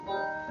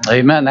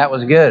Amen. That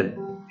was good.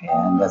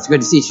 And it's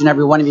good to see each and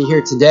every one of you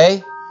here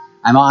today.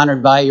 I'm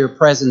honored by your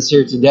presence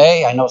here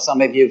today. I know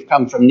some of you have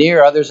come from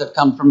near, others have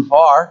come from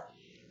far.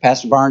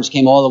 Pastor Barnes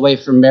came all the way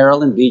from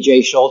Maryland.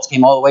 B.J. Schultz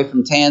came all the way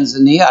from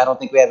Tanzania. I don't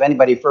think we have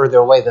anybody further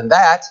away than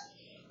that,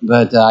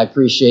 but I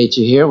appreciate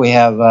you here. We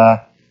have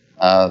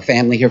a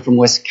family here from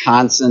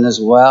Wisconsin as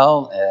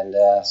well,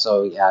 and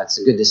so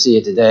it's good to see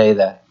you today.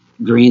 The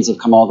Greens have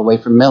come all the way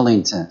from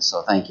Millington,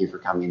 so thank you for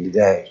coming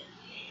today.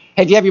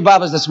 Hey, if you have your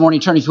Bibles this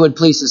morning, turn if you would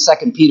please to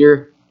 2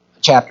 Peter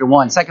chapter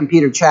 1. 2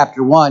 Peter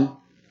chapter 1.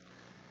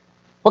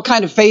 What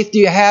kind of faith do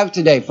you have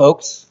today,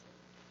 folks?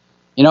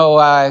 We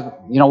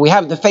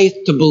have the faith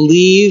to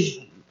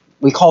believe.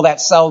 We call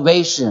that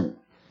salvation.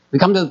 We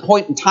come to the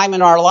point in time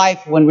in our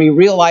life when we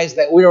realize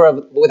that we are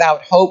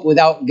without hope,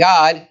 without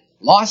God,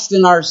 lost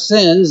in our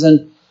sins,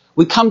 and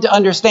we come to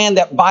understand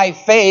that by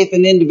faith,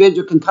 an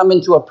individual can come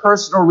into a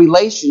personal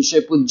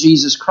relationship with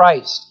Jesus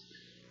Christ.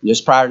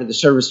 Just prior to the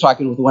service,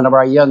 talking with one of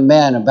our young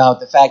men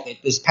about the fact that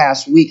this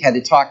past week had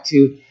to talk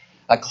to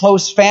a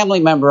close family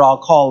member, I'll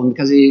call him,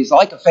 because he's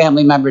like a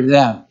family member to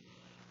them,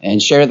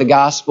 and share the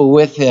gospel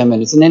with him.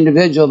 And it's an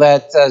individual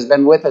that has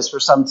been with us for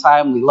some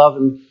time. We love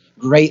him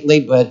greatly,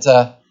 but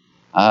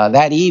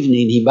that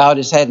evening he bowed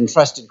his head and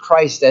trusted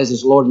Christ as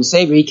his Lord and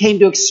Savior. He came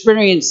to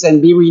experience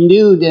and be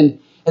renewed in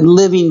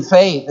living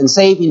faith, and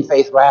saving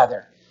faith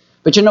rather.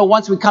 But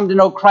once we come to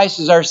know Christ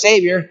as our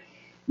Savior,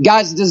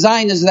 God's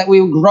design is that we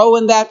grow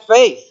in that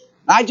faith.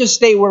 Not just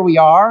stay where we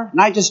are,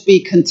 not just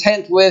be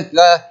content with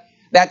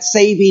that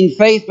saving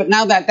faith, but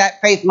now that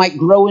faith might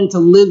grow into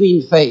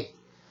living faith.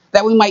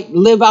 That we might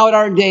live out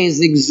our days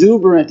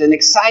exuberant and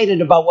excited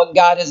about what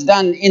God has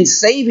done in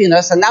saving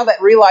us, and now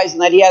that realizing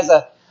that He has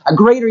a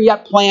greater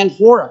yet plan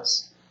for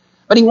us.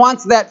 But He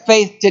wants that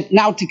faith to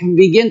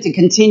begin to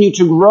continue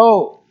to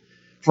grow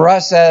for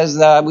us as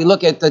we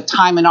look at the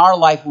time in our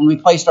life when we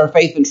placed our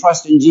faith and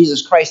trust in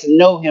Jesus Christ and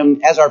know Him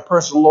as our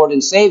personal Lord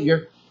and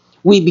Savior.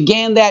 We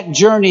began that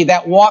journey,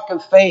 that walk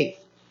of faith.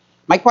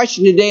 My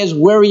question today is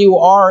where are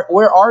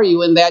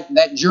you in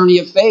that journey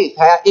of faith?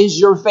 Is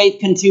your faith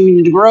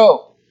continuing to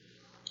grow?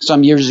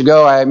 Some years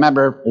ago, I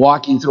remember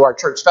walking through our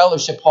church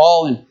fellowship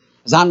hall and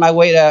was on my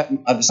way to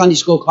a Sunday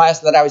school class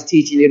that I was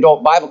teaching, the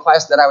adult Bible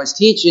class that I was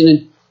teaching,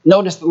 and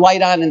noticed the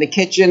light on in the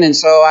kitchen. And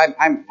so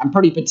I'm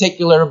pretty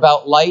particular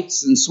about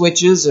lights and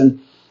switches, and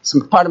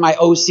some part of my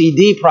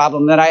OCD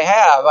problem that I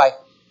have.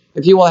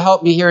 If you will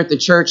help me here at the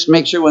church,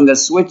 make sure when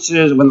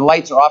the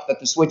lights are off, that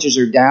the switches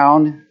are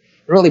down.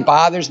 It really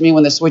bothers me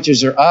when the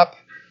switches are up.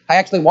 I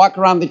actually walk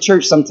around the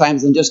church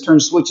sometimes and just turn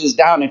switches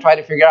down and try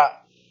to figure out.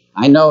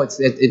 I know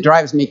it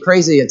drives me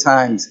crazy at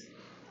times.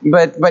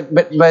 But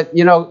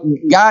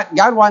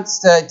God wants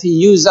to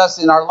use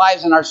us in our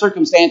lives and our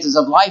circumstances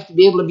of life to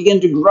be able to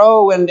begin to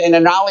grow in a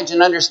knowledge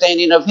and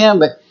understanding of Him.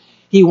 But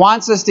He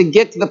wants us to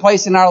get to the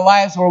place in our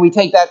lives where we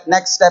take that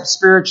next step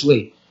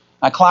spiritually.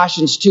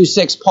 Colossians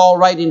 2:6, Paul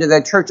writing to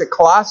the church at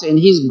Colossae, and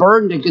he's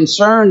burdened and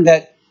concerned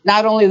that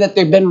not only that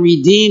they've been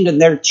redeemed and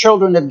they're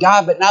children of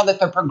God, but now that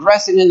they're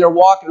progressing in their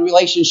walk and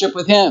relationship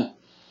with Him.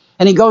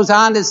 And he goes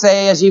on to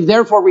say, as you've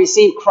therefore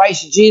received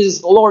Christ Jesus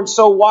the Lord,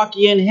 so walk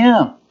ye in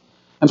Him.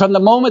 And from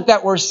the moment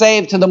that we're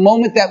saved to the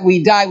moment that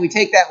we die, we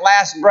take that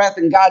last breath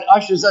and God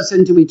ushers us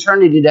into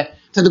eternity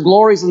to the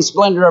glories and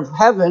splendor of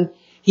heaven.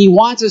 He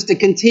wants us to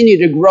continue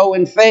to grow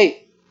in faith.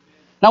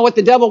 Now what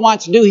the devil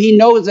wants to do, he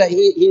knows that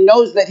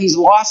he's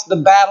lost the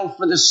battle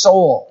for the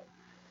soul.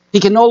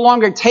 He can no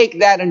longer take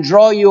that and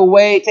draw you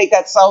away, take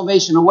that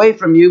salvation away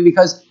from you,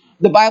 because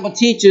the Bible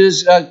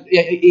teaches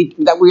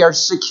that we are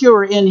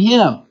secure in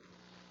Him.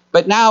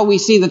 But now we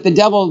see that the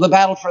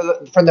battle for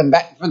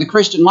the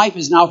Christian life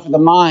is now for the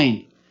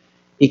mind.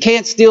 He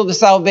can't steal the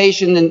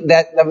salvation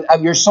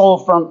of your soul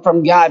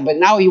from God, but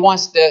now he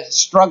wants to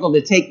struggle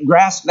to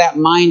grasp that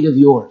mind of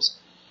yours.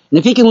 And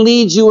if he can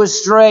lead you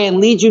astray and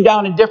lead you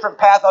down a different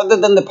path other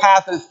than the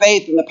path of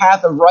faith and the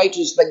path of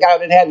righteousness that God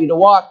would have you to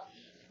walk,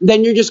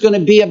 then you're just going to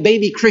be a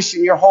baby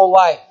Christian your whole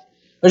life.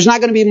 There's not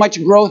going to be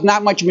much growth,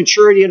 not much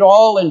maturity at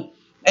all, and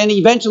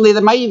eventually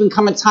there might even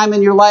come a time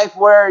in your life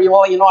where I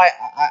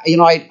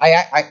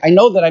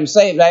know that I'm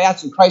saved. I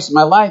asked for Christ in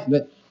my life,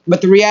 but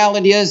the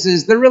reality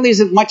is there really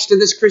isn't much to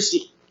this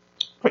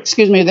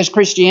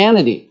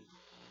Christianity.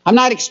 I'm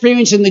not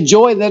experiencing the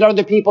joy that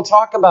other people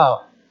talk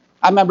about.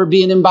 I remember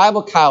being in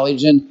Bible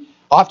college, and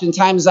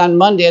oftentimes on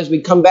Monday, as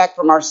we come back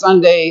from our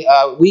Sunday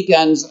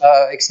weekends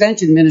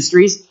extension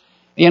ministries,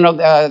 they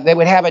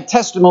would have a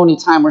testimony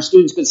time where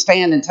students could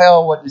stand and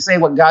say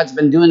what God's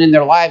been doing in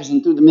their lives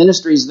and through the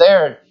ministries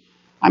there.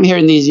 I'm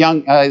hearing these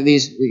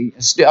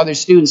other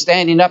students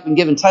standing up and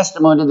giving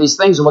testimony to these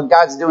things and what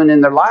God's doing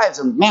in their lives.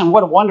 And man,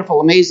 what a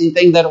wonderful, amazing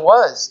thing that it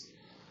was.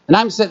 And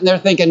I'm sitting there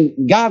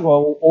thinking, God,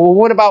 well,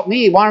 what about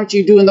me? Why aren't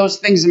you doing those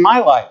things in my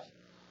life?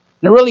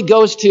 And it really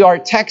goes to our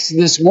text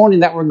this morning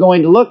that we're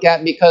going to look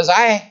at, because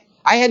I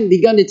hadn't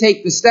begun to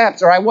take the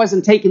steps, or I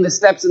wasn't taking the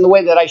steps in the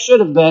way that I should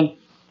have been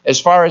as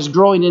far as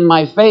growing in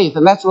my faith.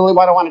 And that's really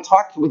what I want to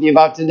talk with you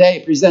about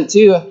today, present to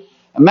you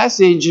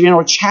message,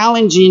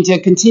 challenging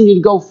to continue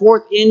to go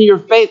forth in your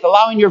faith,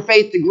 allowing your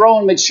faith to grow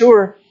and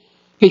mature.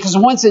 Because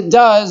once it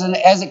does, and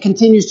as it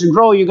continues to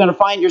grow, you're going to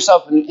find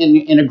yourself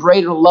in a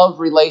greater love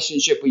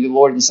relationship with your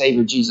Lord and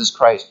Savior, Jesus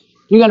Christ.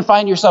 You're going to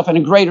find yourself in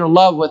a greater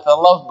love with the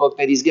love book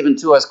that He's given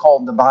to us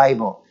called the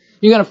Bible.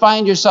 You're going to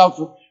find yourself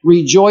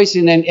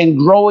rejoicing and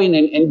growing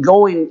and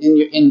going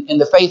in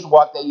the faith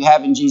walk that you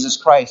have in Jesus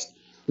Christ.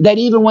 That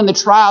even when the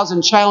trials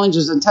and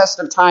challenges and tests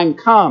of time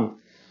come,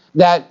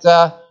 that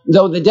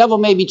though the devil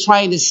may be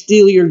trying to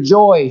steal your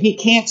joy, he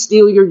can't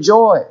steal your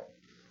joy.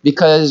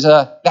 Because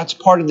that's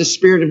part of the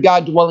Spirit of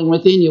God dwelling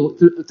within you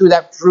through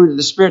that fruit of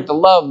the Spirit, the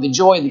love, the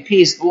joy, the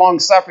peace, the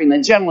long-suffering,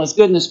 the gentleness,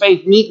 goodness,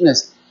 faith,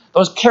 meekness,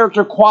 those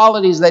character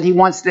qualities that He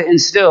wants to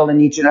instill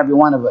in each and every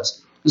one of us.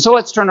 And so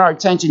let's turn our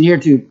attention here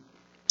to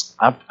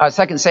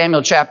 2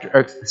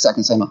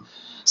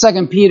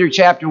 Peter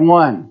chapter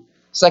 1.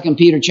 2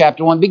 Peter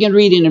chapter 1. Begin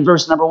reading in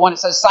verse number 1. It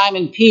says,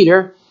 Simon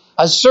Peter,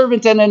 a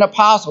servant and an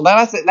apostle.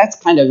 Now that's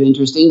kind of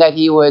interesting that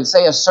he would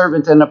say a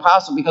servant and an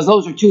apostle, because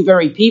those are two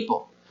very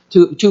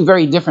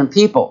very different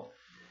people.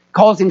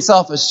 Calls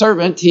himself a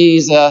servant.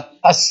 He's a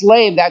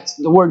slave. That's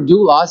the word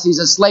doulos. He's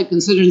a slave,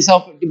 considers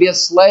himself to be a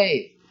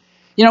slave.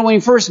 When we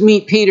first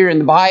meet Peter in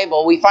the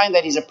Bible, we find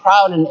that he's a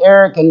proud and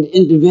arrogant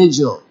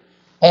individual.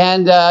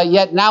 And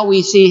yet now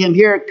we see him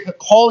here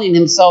calling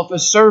himself a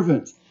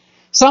servant.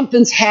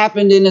 Something's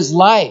happened in his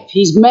life.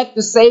 He's met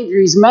the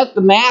Savior. He's met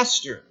the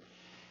Master.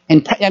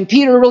 And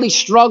Peter really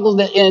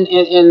struggled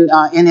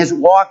in his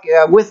walk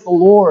with the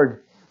Lord.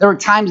 There were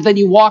times that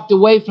he walked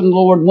away from the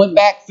Lord, went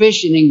back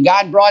fishing, and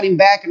God brought him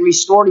back and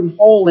restored him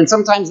whole. And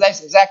sometimes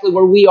that's exactly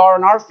where we are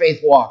in our faith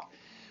walk.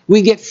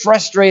 We get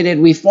frustrated,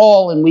 we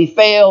fall and we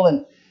fail,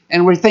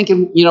 and we're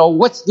thinking,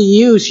 what's the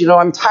use?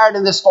 I'm tired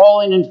of this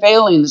falling and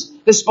failing. This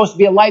is supposed to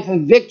be a life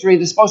of victory.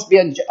 This is supposed to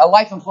be a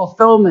life of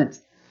fulfillment.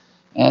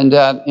 And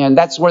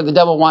that's where the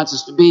devil wants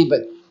us to be.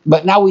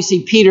 But now we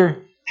see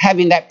Peter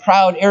having that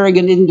proud,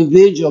 arrogant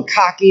individual,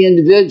 cocky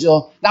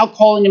individual, now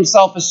calling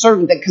himself a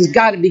servant, because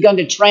God had begun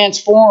to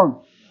transform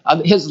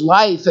his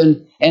life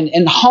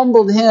and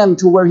humbled him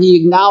to where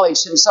he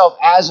acknowledged himself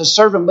as a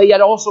servant, but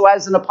yet also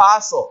as an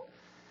apostle.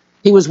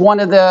 He was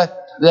one of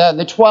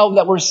the 12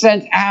 that were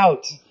sent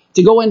out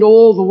to go into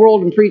all the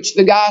world and preach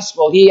the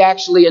gospel. He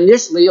actually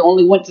initially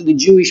only went to the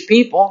Jewish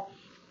people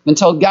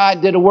until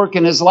God did a work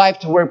in his life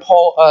to where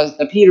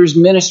Peter's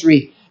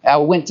ministry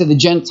went to the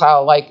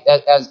Gentile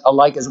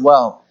alike as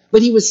well.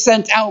 But he was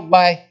sent out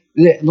by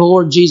the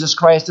Lord Jesus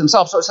Christ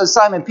himself. So it says,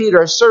 Simon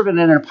Peter, a servant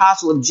and an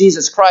apostle of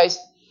Jesus Christ,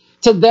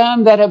 to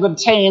them that have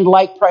obtained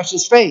like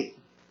precious faith.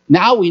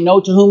 Now we know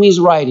to whom he's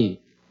writing.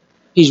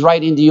 He's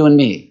writing to you and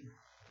me.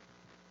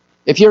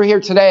 If you're here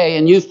today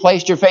and you've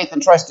placed your faith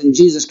and trust in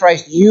Jesus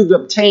Christ, you've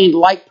obtained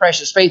like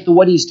precious faith to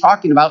what he's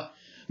talking about.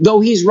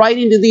 Though he's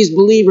writing to these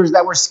believers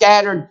that were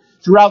scattered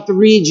throughout the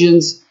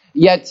regions,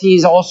 yet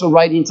he's also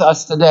writing to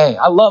us today.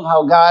 I love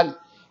how God,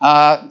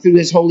 through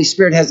His Holy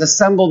Spirit, has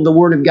assembled the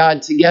Word of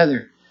God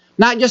together.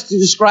 Not just to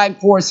describe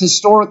for us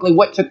historically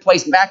what took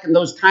place back in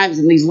those times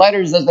in these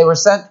letters as they were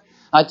sent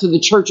to the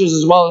churches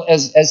as well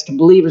as to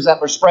believers that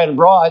were spread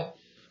abroad,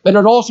 but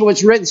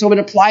it's written so it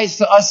applies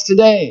to us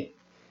today.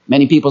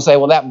 Many people say,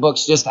 well, that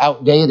book's just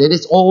outdated.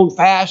 It's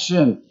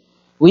old-fashioned.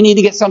 We need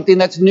to get something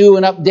that's new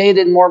and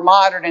updated and more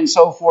modern and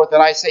so forth.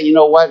 And I say, you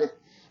know what?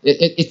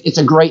 It's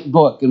a great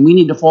book, and we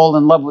need to fall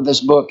in love with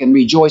this book and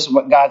rejoice in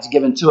what God's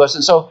given to us.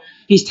 And so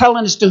he's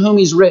telling us to whom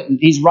he's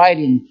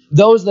writing,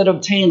 those that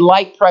obtained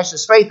like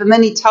precious faith. And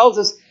then he tells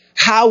us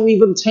how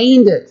we've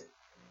obtained it.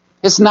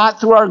 It's not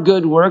through our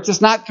good works.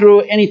 It's not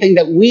through anything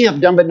that we have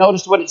done, but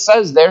notice what it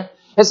says there.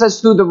 It says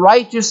through the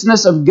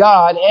righteousness of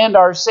God and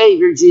our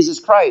Savior, Jesus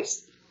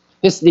Christ.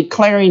 It's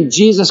declaring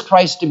Jesus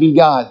Christ to be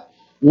God.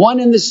 One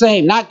and the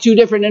same, not two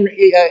different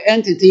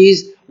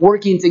entities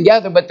working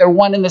together, but they're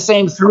one and the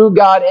same through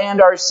God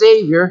and our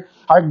Savior.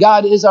 Our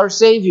God is our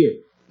Savior.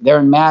 There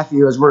in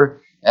Matthew, as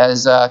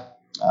the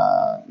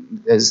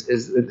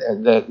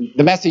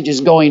message is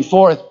going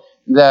forth,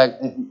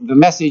 the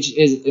message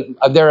is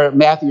there.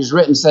 Matthew's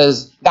written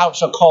says, "Thou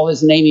shalt call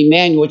his name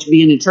Emmanuel," which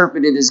being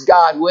interpreted as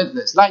God with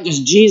us, not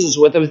just Jesus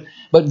with us,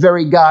 but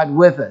very God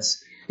with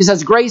us. He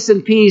says, "Grace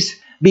and peace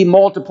be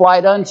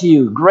multiplied unto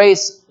you."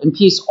 Grace and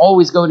peace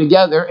always go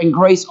together, and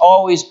grace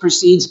always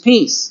precedes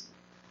peace.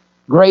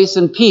 Grace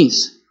and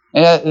peace.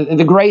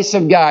 The grace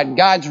of God,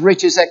 God's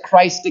riches at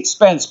Christ's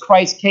expense.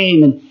 Christ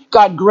came and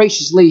God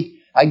graciously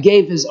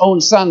gave His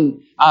own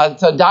Son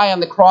to die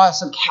on the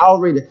cross of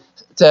Calvary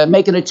to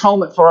make an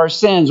atonement for our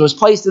sins. Was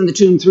placed in the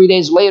tomb 3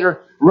 days later,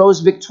 rose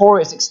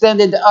victorious,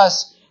 extended to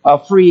us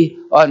free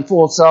and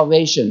full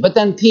salvation. But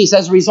then peace,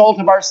 as a result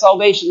of our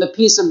salvation, the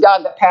peace of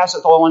God that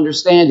passeth all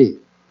understanding.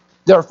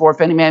 Therefore, if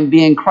any man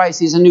be in Christ,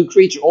 he's a new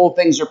creature. Old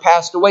things are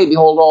passed away.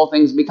 Behold, all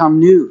things become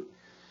new.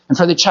 And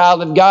for the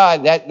child of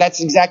God, that's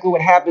exactly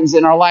what happens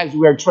in our lives.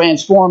 We are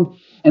transformed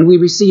and we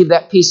receive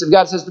that peace of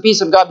God. It says, the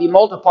peace of God be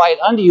multiplied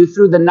unto you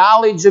through the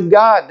knowledge of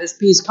God. This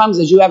peace comes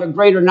as you have a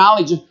greater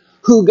knowledge of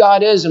who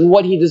God is and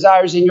what He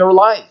desires in your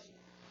life.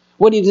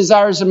 What He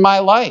desires in my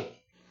life.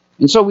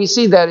 And so we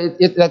see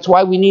that that's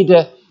why we need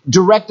to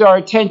direct our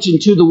attention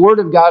to the Word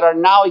of God, our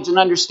knowledge and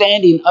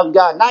understanding of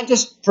God, not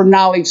just for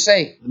knowledge's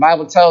sake. The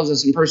Bible tells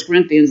us in 1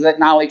 Corinthians that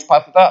knowledge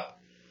puffeth up.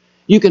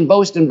 You can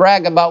boast and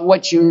brag about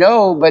what you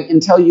know, but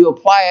until you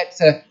apply it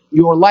to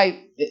your life,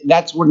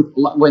 that's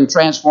when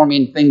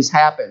transforming things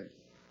happen.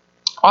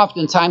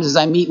 Oftentimes, as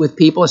I meet with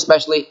people,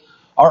 especially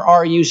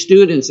our RU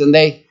students, and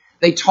they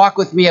talk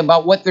with me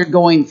about what they're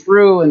going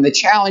through and the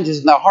challenges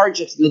and the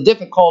hardships and the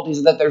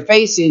difficulties that they're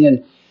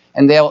facing,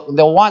 and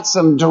they'll want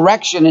some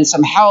direction and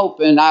some help,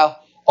 and I'll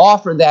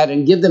offer that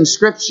and give them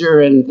scripture,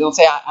 and they'll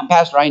say,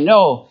 Pastor, I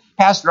know,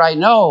 Pastor, I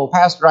know,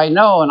 Pastor, I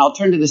know, and I'll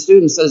turn to the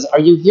student and says, are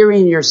you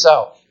hearing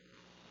yourself?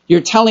 You're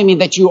telling me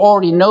that you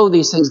already know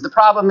these things. The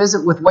problem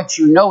isn't with what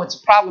you know. The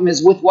problem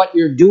is with what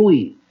you're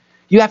doing.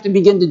 You have to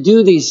begin to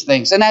do these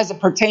things. And as it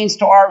pertains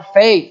to our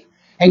faith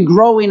and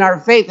growing our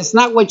faith, it's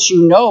not what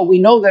you know. We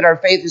know that our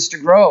faith is to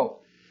grow.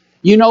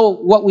 You know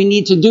what we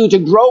need to do to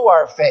grow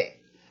our faith.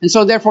 And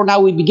so therefore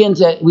now we need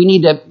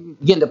to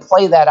begin to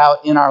play that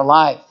out in our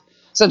life.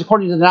 It says,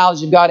 according to the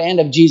knowledge of God and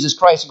of Jesus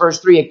Christ,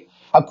 verse 3,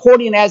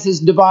 according as his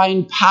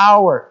divine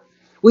power.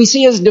 We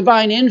see his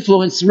divine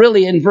influence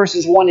really in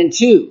verses 1 and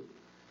 2.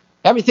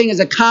 Everything is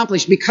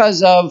accomplished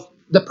because of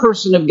the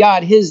person of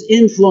God, his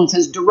influence,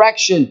 his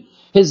direction,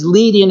 his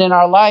leading in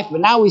our life. But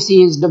now we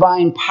see his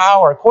divine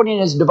power. According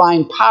to his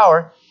divine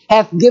power,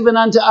 hath given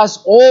unto us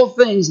all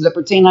things that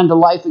pertain unto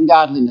life and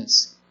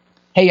godliness.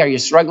 Hey, are you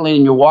struggling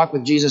in your walk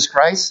with Jesus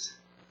Christ?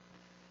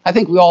 I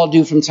think we all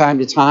do from time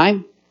to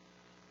time.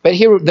 But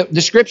here,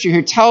 the scripture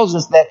here tells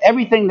us that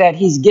everything that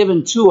he's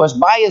given to us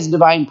by his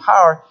divine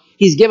power,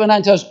 he's given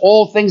unto us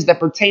all things that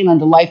pertain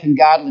unto life and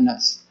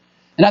godliness.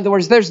 In other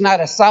words, there's not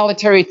a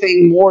solitary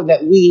thing more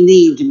that we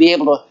need to be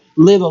able to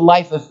live a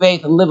life of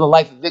faith and live a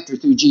life of victory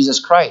through Jesus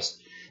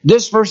Christ.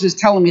 This verse is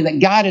telling me that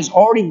God has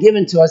already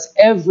given to us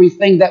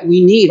everything that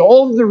we need,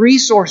 all of the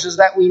resources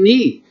that we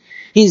need.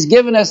 He's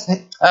given us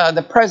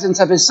the presence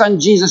of his Son,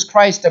 Jesus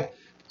Christ,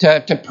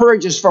 to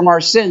purge us from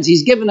our sins.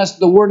 He's given us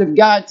the Word of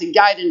God to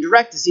guide and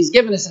direct us. He's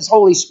given us his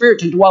Holy Spirit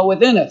to dwell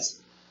within us.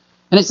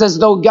 And it says,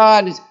 though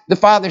God, the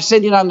Father,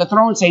 sitting on the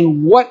throne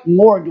saying, what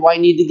more do I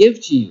need to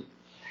give to you?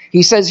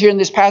 He says here in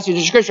this passage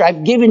of Scripture,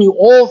 I've given you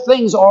all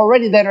things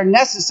already that are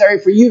necessary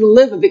for you to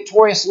live a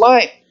victorious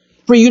life,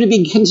 for you to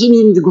be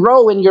continuing to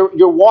grow in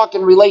your walk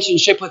and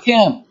relationship with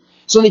him,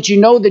 so that you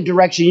know the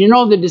direction, you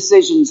know the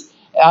decisions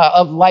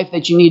of life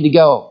that you need to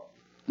go.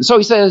 And so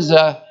he says,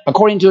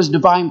 according to his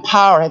divine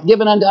power, hath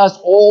given unto us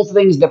all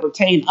things that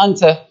pertain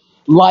unto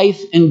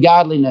life and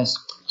godliness,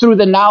 through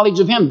the knowledge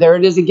of him. There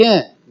it is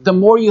again. The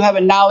more you have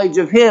a knowledge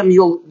of him,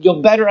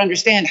 you'll better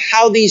understand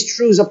how these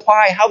truths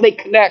apply, how they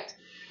connect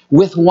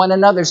with one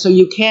another, so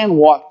you can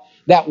walk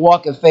that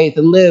walk of faith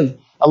and live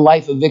a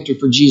life of victory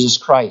for Jesus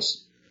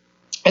Christ.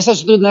 It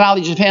says, through the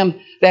knowledge of him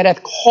that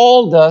hath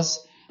called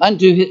us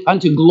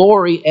unto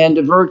glory and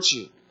to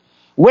virtue,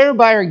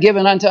 whereby are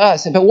given unto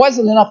us. If it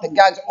wasn't enough that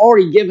God's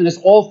already given us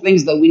all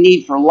things that we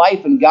need for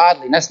life and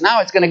godliness, now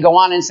it's going to go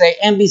on and say,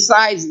 and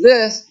besides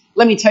this,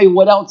 let me tell you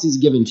what else he's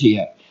given to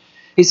you.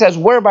 He says,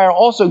 whereby are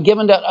also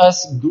given to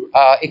us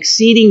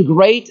exceeding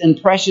great and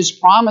precious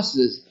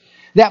promises,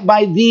 that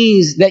by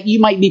these, that ye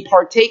might be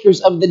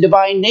partakers of the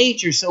divine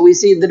nature. So we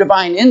see the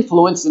divine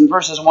influence in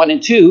verses 1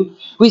 and 2.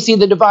 We see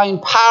the divine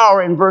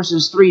power in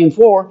verses 3 and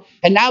 4.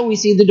 And now we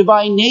see the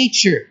divine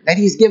nature that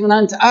he's given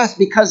unto us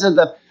because of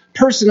the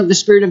person of the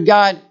Spirit of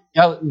God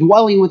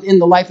dwelling within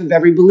the life of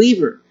every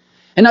believer.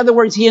 In other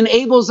words, he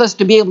enables us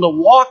to be able to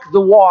walk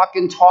the walk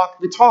and talk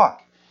the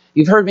talk.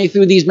 You've heard me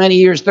through these many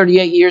years,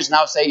 38 years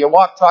now, say your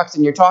walk talks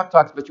and your talk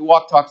talks, but your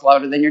walk talks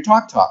louder than your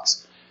talk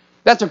talks.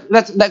 That's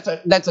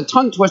a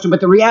tongue twister,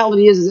 but the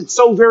reality is it's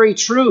so very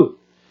true.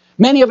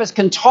 Many of us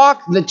can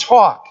talk the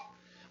talk,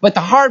 but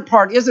the hard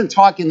part isn't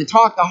talking the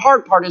talk. The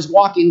hard part is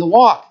walking the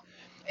walk.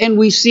 And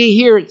we see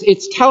here,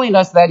 it's telling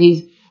us that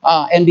he's,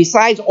 and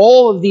besides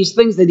all of these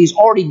things that he's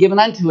already given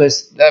unto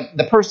us,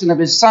 the person of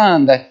his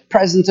Son, the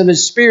presence of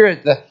his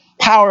Spirit, the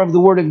power of the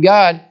Word of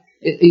God,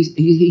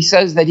 he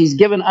says that he's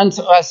given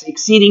unto us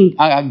exceeding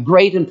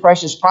great and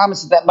precious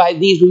promises, that by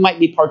these we might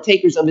be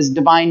partakers of his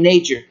divine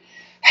nature,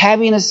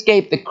 having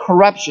escaped the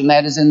corruption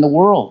that is in the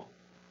world.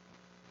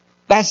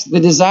 That's the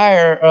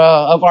desire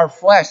of our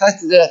flesh.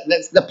 That's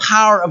the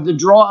power of the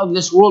draw of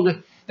this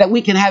world, that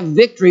we can have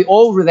victory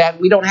over that.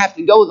 We don't have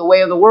to go the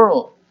way of the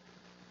world.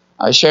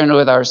 I was sharing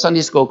with our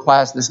Sunday school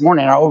class this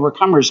morning, our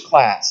Overcomers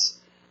class,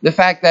 the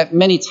fact that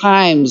many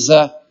times,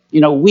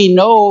 we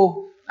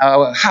know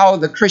how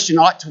the Christian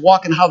ought to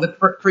walk and how the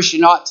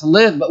Christian ought to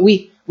live, but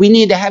we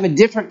need to have a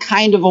different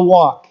kind of a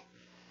walk.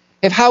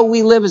 If how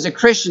we live as a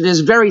Christian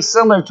is very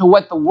similar to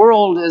what the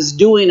world is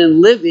doing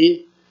and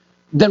living,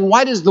 then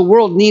why does the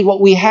world need what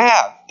we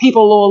have?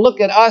 People will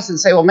look at us and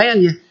say, well,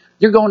 man,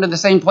 you're going to the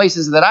same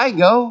places that I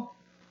go.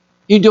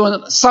 You're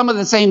doing some of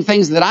the same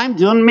things that I'm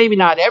doing, maybe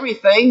not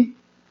everything.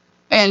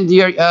 And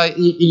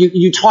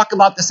you talk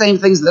about the same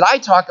things that I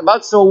talk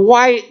about. So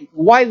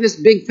why this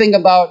big thing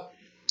about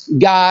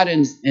God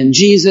and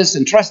Jesus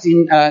and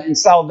trusting in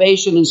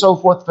salvation and so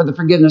forth for the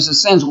forgiveness of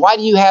sins. Why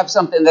do you have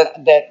something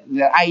that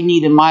I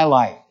need in my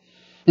life?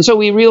 And so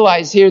we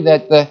realize here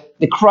that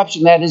the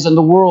corruption that is in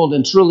the world,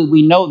 and truly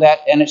we know that,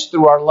 and it's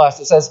through our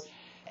lust. It says,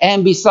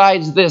 and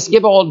besides this,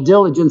 give all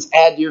diligence,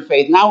 add to your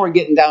faith. Now we're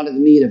getting down to the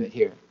meat of it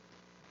here.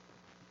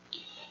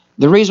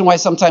 The reason why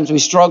sometimes we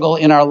struggle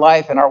in our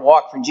life and our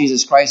walk for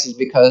Jesus Christ is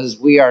because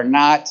we are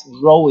not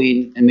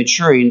growing and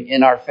maturing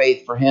in our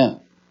faith for Him.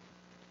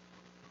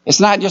 It's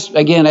not just,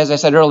 again, as I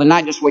said earlier,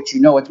 not just what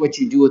you know, it's what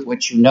you do with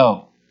what you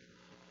know.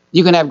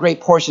 You can have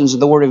great portions of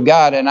the Word of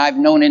God, and I've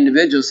known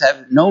individuals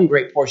have known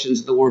great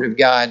portions of the Word of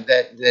God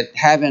that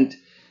haven't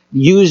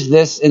used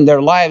this in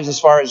their lives as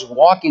far as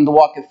walking the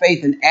walk of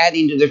faith and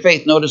adding to their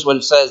faith. Notice what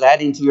it says,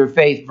 adding to your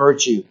faith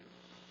virtue.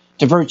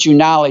 To virtue,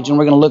 knowledge, and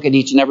we're going to look at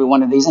each and every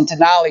one of these. And to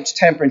knowledge,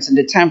 temperance, and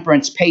to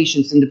temperance,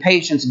 patience, and to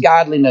patience,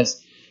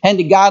 godliness, and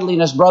to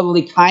godliness,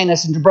 brotherly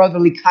kindness, and to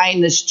brotherly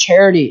kindness,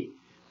 charity.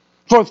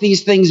 For if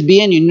these things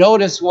be in you,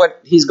 notice what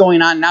he's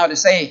going on now to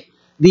say.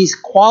 These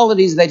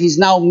qualities that he's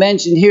now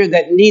mentioned here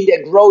that need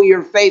to grow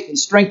your faith and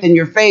strengthen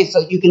your faith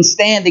so that you can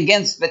stand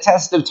against the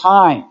test of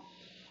time.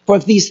 For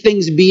if these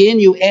things be in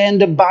you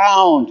and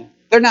abound,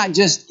 they're not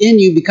just in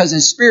you because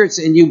His Spirit's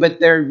in you, but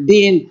they're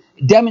being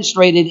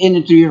demonstrated in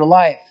and through your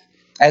life.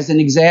 As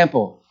an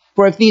example,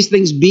 for if these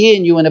things be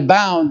in you and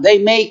abound, they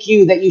make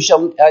you that you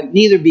shall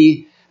neither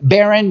be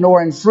barren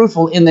nor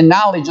unfruitful in the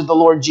knowledge of the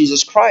Lord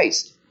Jesus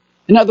Christ.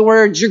 In other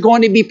words, you're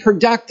going to be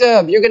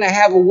productive. You're going to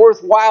have a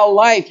worthwhile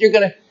life. You're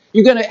going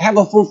to have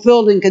a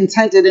fulfilled and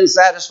contented and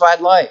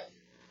satisfied life.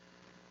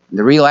 And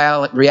the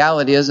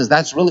reality is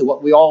that's really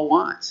what we all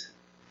want.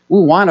 We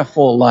want a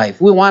full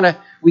life.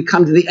 We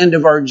come to the end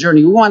of our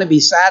journey. We want to be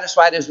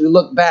satisfied as we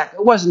look back.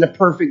 It wasn't a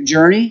perfect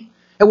journey.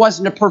 It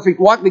wasn't a perfect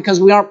walk because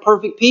we aren't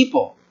perfect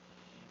people.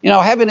 You know,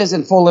 heaven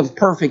isn't full of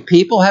perfect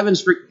people. Heaven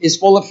is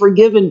full of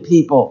forgiven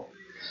people.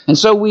 And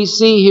so we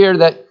see here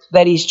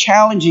that he's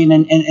challenging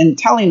and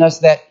telling us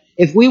that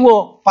if we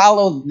will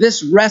follow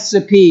this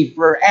recipe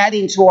for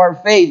adding to our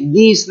faith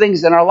these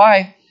things in our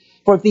life,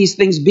 for if these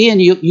things be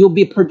in you, you'll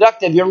be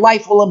productive. Your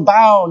life will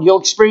abound. You'll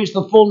experience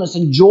the fullness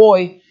and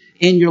joy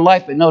in your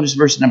life. But notice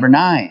verse number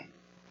 9. It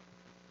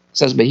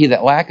says, but he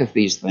that lacketh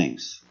these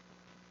things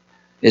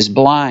is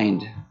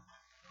blind,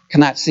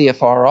 cannot see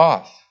afar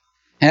off,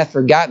 and hath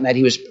forgotten that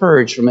he was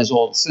purged from his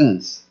old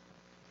sins.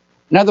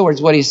 In other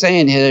words, what he's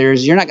saying here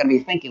is you're not going to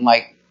be thinking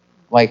like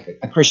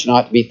a Christian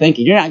ought to be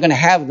thinking. You're not going to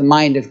have the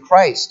mind of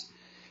Christ.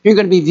 You're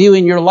going to be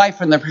viewing your life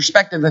from the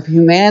perspective of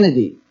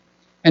humanity,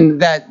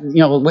 and that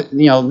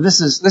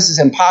this is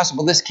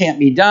impossible. This can't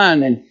be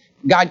done, and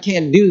God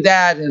can't do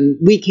that, and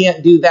we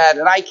can't do that,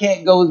 and I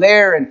can't go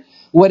there, and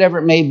whatever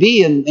it may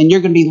be, and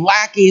you're going to be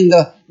lacking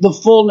the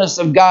fullness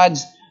of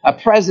God's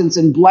presence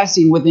and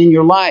blessing within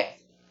your life.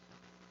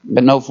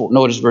 But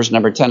notice verse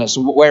number 10. It's,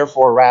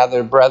 wherefore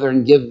rather,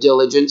 brethren, give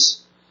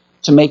diligence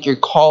to make your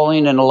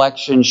calling and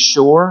election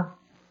sure.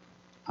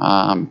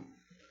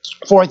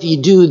 For if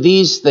ye do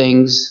these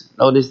things,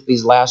 notice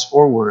these last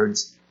 4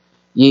 words,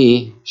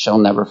 ye shall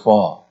never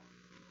fall.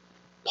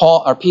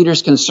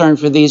 Peter's concern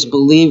for these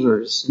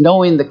believers,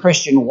 knowing the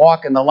Christian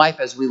walk and the life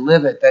as we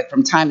live it, that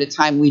from time to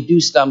time we do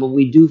stumble,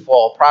 we do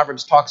fall.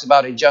 Proverbs talks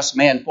about a just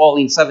man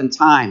falling 7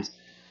 times.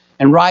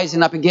 And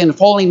rising up again,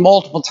 falling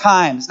multiple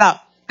times. Now,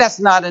 that's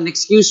not an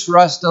excuse for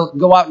us to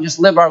go out and just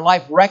live our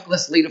life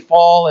recklessly to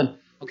fall and,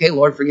 okay,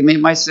 Lord, forgive me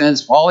my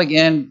sins, fall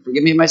again,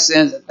 forgive me my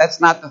sins. That's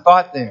not the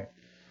thought there.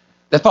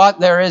 The thought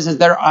there is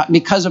there,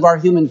 because of our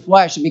human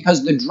flesh and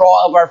because of the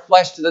draw of our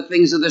flesh to the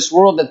things of this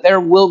world, that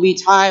there will be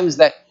times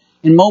that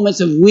in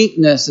moments of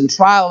weakness and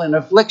trial and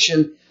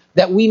affliction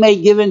that we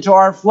may give into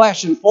our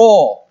flesh and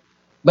fall.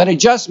 But a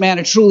just man,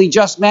 a truly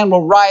just man,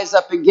 will rise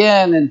up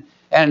again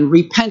and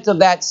repent of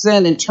that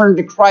sin and turn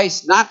to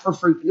Christ, not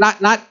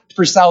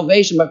for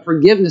salvation, but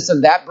forgiveness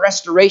of that,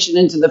 restoration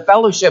into the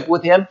fellowship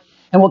with Him,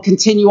 and will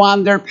continue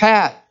on their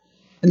path.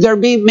 And there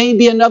may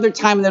be another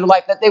time in their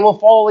life that they will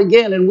fall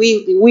again, and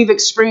we've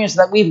experienced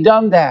that, we've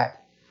done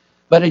that.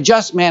 But a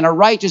just man, a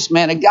righteous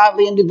man, a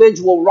godly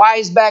individual will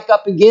rise back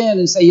up again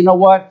and say, you know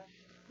what?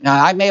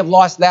 Now, I may have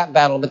lost that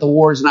battle, but the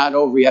war's not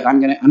over yet.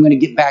 I'm going to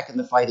get back in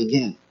the fight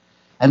again.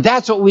 And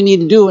that's what we need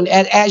to do. And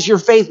as your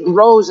faith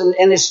grows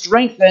and is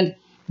strengthened,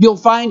 you'll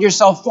find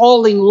yourself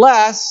falling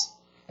less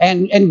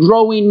and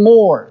growing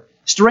more.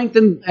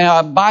 Strengthened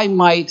by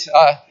might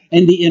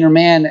in the inner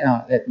man,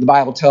 the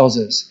Bible tells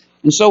us.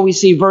 And so we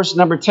see verse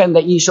number 10,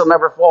 that ye shall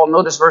never fall.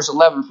 Notice verse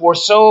 11. For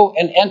so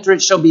an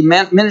entrance shall be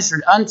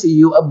ministered unto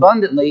you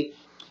abundantly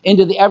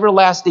into the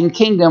everlasting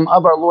kingdom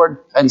of our Lord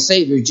and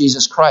Savior,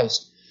 Jesus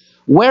Christ.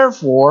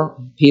 Wherefore,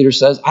 Peter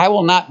says, I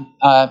will not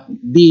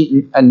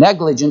be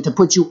negligent to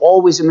put you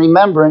always in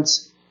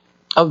remembrance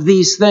of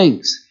these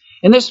things.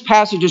 In this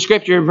passage of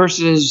Scripture,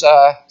 verses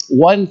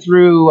 1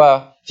 through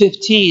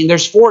 15,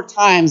 there's 4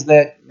 times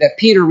that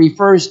Peter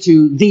refers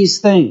to these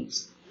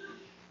things.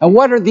 And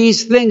what are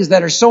these things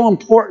that are so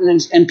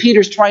important and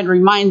Peter's trying to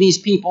remind these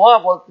people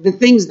of? Well, the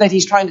things that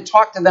he's trying to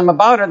talk to them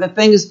about are the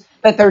things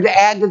that they're to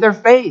add to their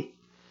faith.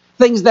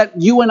 things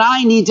that you and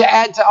I need to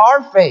add to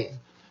our faith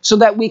so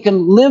that we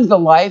can live the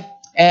life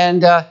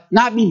and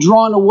not be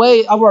drawn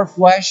away of our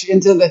flesh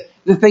into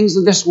the things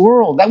of this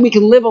world, that we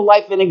can live a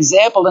life an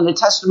example and a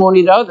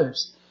testimony to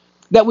others,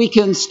 that we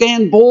can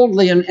stand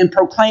boldly and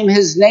proclaim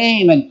his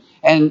name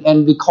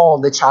and be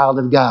called the child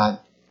of God.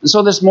 And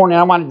so this morning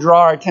I want to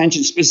draw our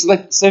attention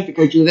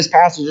specifically to this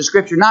passage of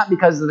Scripture, not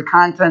because of the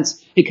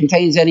contents it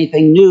contains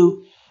anything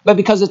new, but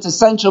because its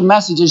essential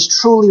message is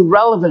truly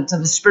relevant to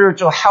the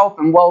spiritual health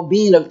and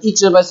well-being of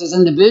each of us as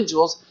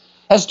individuals,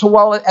 as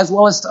well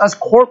as to us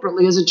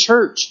corporately as a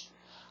church.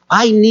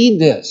 I need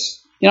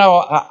this.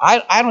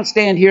 I don't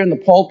stand here in the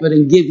pulpit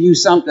and give you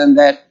something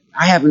that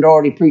I haven't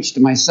already preached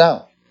to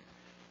myself.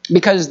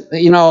 Because,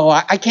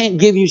 I can't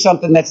give you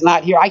something that's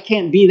not here. I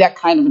can't be that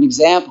kind of an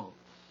example.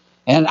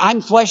 And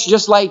I'm flesh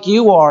just like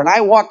you are. And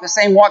I walk the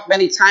same walk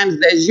many times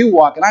as you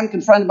walk. And I'm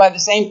confronted by the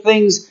same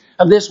things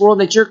of this world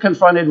that you're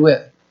confronted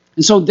with.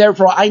 And so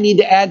therefore, I need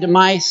to add to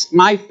my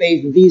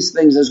faith these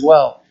things as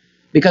well.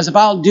 Because if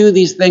I'll do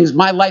these things,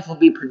 my life will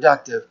be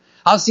productive.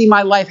 I'll see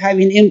my life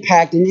having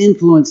impact and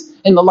influence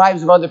in the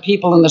lives of other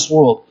people in this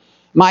world.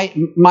 My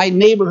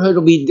neighborhood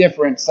will be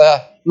different.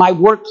 My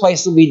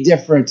workplace will be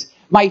different.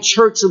 My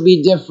church will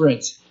be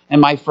different. And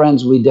my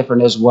friends will be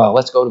different as well.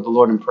 Let's go to the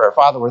Lord in prayer.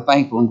 Father, we're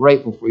thankful and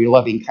grateful for your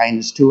loving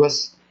kindness to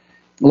us.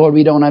 Lord,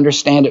 we don't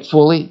understand it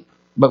fully,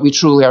 but we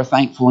truly are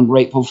thankful and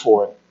grateful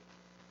for it.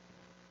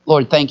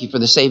 Lord, thank you for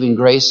the saving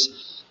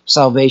grace,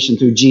 salvation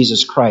through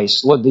Jesus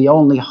Christ. Lord, the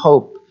only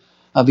hope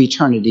of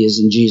eternity is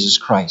in Jesus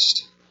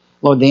Christ.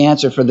 Lord, the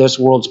answer for this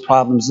world's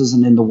problems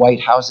isn't in the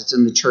White House, it's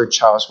in the church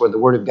house where the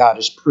Word of God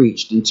is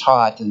preached and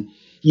taught, and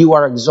you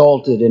are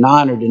exalted and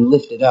honored and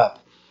lifted up.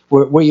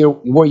 Where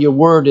your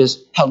word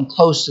is held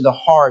close to the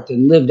heart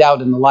and lived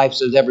out in the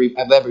lives of every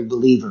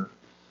believer.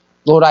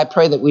 Lord, I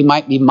pray that we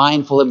might be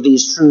mindful of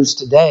these truths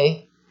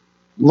today.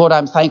 Lord,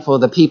 I'm thankful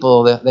of the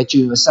people that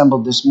you've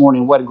assembled this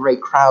morning. What a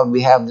great crowd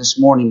we have this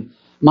morning.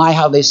 My,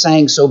 how they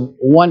sang so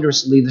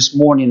wondrously this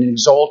morning,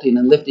 exalting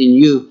and lifting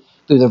you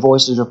through their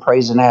voices of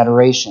praise and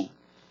adoration.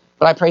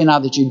 But I pray now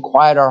that you'd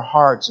quiet our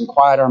hearts and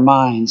quiet our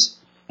minds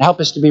and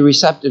help us to be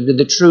receptive to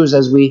the truths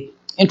as we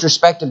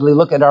introspectively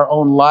look at our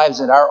own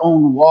lives, at our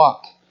own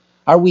walk.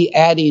 Are we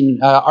adding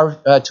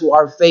to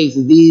our faith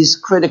these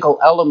critical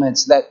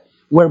elements that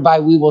whereby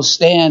we will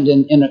stand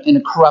in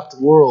a corrupt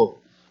world,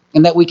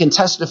 and that we can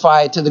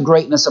testify to the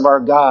greatness of our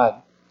God,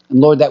 and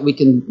Lord, that we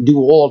can do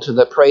all to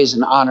the praise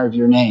and honor of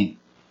your name.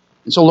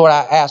 And so, Lord, I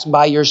ask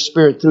by your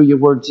Spirit through your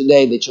word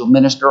today that you'll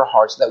minister our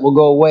hearts, that we'll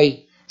go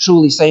away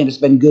truly saying it's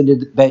been good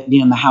to be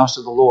in the house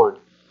of the Lord.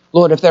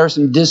 Lord, if there are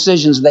some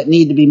decisions that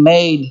need to be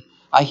made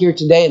here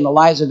today in the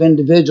lives of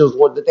individuals,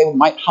 Lord, that they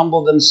might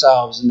humble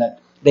themselves and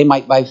that they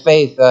might by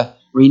faith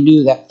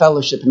renew that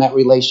fellowship and that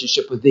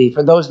relationship with thee.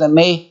 For those that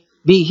may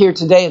be here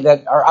today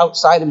that are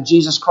outside of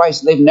Jesus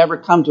Christ, they've never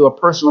come to a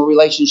personal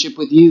relationship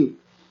with you.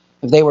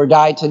 If they were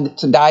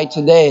to die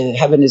today,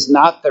 heaven is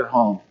not their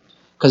home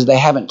because they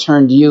haven't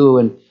turned to you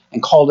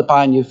and called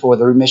upon you for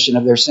the remission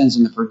of their sins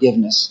and the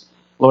forgiveness.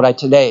 Lord, I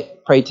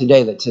pray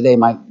today that today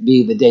might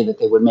be the day that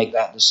they would make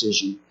that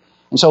decision.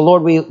 And so,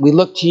 Lord, we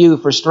look to you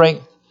for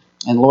strength.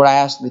 And Lord, I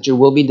ask that your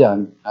will be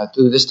done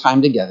through this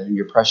time together in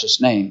your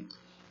precious name.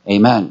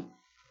 Amen.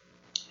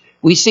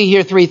 We see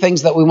here three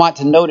things that we want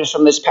to notice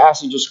from this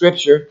passage of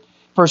Scripture.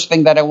 First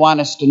thing that I want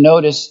us to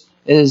notice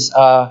is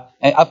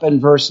up in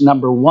verse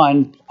number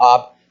 1,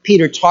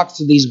 Peter talks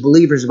to these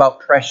believers about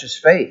precious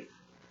faith.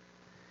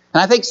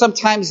 And I think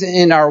sometimes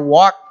in our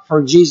walk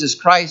for Jesus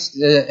Christ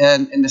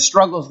and the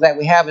struggles that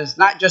we have is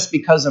not just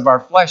because of our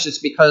flesh, it's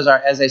because,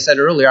 as I said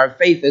earlier, our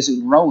faith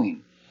isn't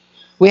growing.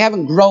 We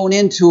haven't grown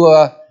into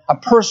a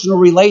personal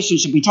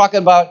relationship. We talk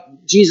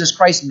about Jesus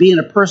Christ being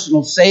a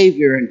personal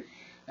Savior and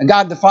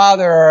God the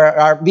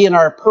Father being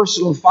our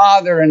personal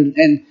Father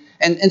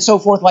and so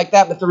forth like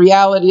that. But the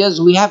reality is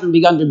we haven't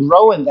begun to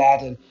grow in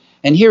that.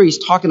 And here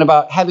he's talking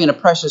about having a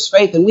precious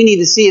faith. And we need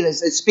to see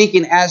this as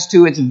speaking as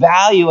to its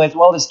value as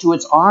well as to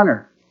its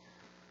honor.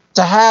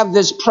 To have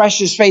this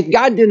precious faith,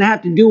 God didn't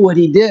have to do what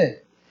he did.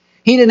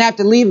 He didn't have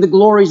to leave the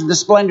glories of the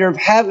splendor of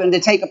heaven to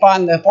take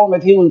upon the form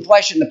of human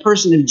flesh in the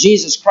person of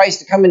Jesus Christ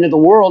to come into the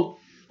world,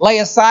 lay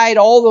aside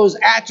all those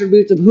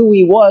attributes of who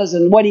he was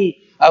and what he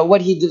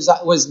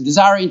was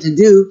desiring to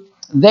do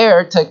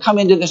there to come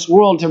into this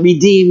world to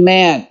redeem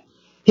man,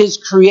 his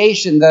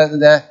creation,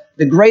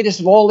 the greatest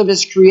of all of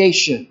his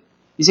creation.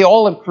 You see,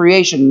 all of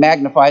creation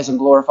magnifies and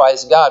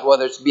glorifies God,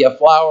 whether it's to be a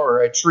flower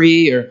or a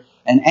tree or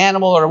an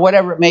animal or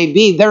whatever it may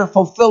be. They're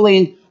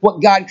fulfilling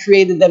what God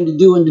created them to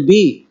do and to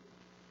be.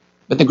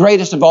 But the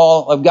greatest of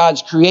all of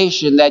God's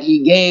creation that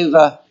he gave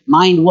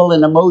mind, will,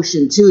 and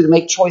emotion to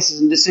make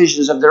choices and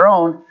decisions of their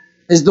own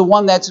is the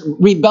one that's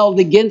rebelled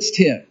against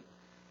him.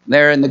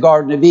 There in the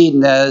Garden of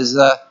Eden, as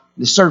the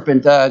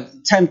serpent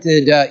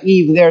tempted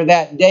Eve there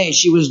that day,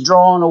 she was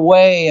drawn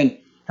away and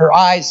her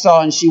eyes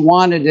saw and she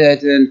wanted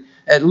it and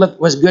it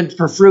was good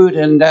for fruit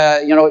and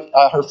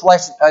her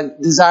flesh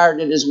desired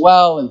it as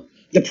well. And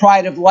the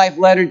pride of life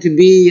led her to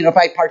be, if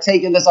I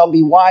partake in this, I'll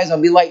be wise,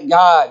 I'll be like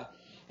God.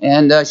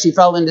 And she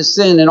fell into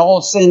sin, and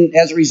all sin,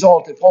 as a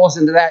result, it falls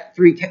into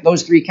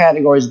those three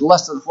categories: the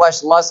lust of the flesh,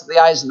 the lust of the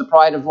eyes, and the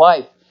pride of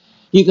life.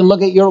 You can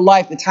look at your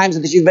life, the times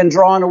that you've been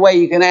drawn away.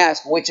 You can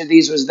ask, which of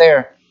these was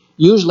there?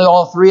 Usually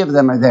all three of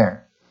them are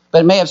there.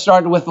 But it may have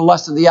started with the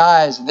lust of the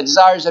eyes, the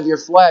desires of your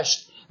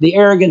flesh, the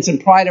arrogance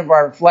and pride of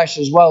our flesh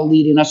as well,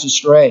 leading us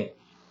astray.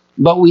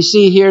 But we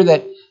see here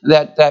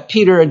that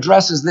Peter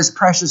addresses this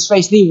precious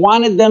faith. He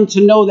wanted them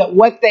to know that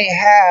what they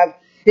have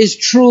is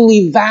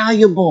truly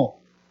valuable.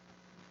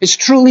 It's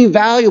truly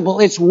valuable.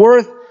 It's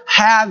worth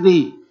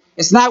having.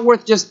 It's not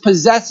worth just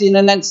possessing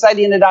and then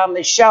setting it on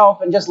the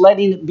shelf and just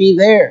letting it be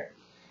there.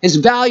 It's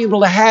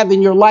valuable to have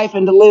in your life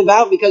and to live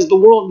out, because the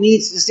world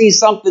needs to see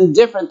something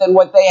different than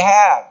what they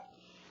have.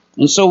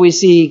 And so we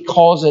see he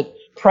calls it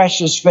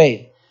precious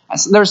faith.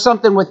 There's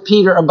something with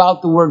Peter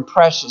about the word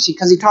precious,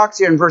 because he talks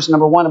here in verse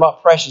number 1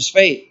 about precious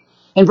faith.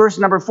 In verse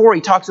number 4,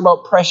 he talks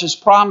about precious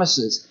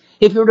promises.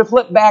 If you were to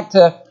flip back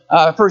to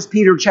 1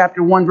 Peter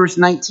chapter 1, verse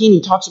 19,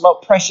 he talks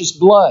about precious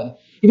blood.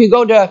 If you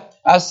go to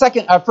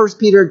 1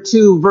 Peter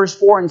 2, verse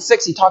 4 and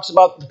 6, he talks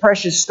about the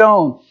precious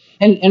stone.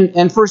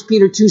 And 1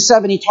 Peter 2,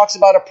 7, he talks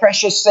about a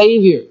precious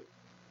Savior.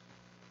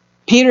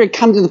 Peter had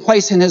come to the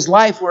place in his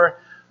life where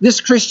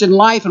this Christian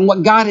life and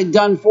what God had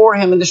done for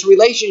him and this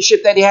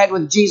relationship that he had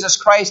with Jesus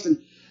Christ, and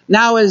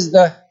now as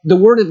the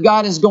Word of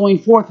God is going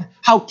forth,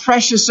 how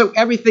precious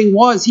everything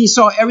was. He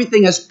saw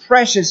everything as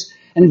precious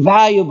and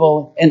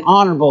valuable and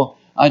honorable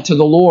to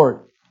the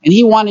Lord. And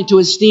he wanted to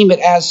esteem it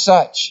as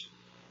such.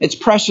 It's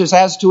precious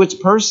as to its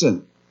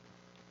person,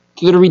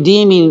 to the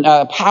redeeming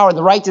power,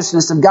 the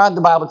righteousness of God,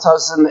 the Bible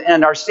tells us,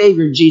 and our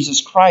Savior,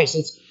 Jesus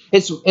Christ.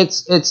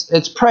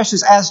 It's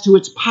precious as to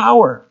its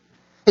power.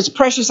 It's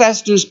precious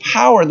as to His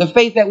power. The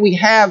faith that we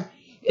have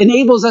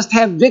enables us to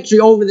have victory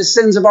over the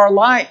sins of our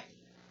life.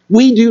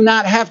 We do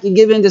not have to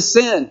give in to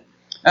sin.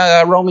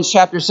 Romans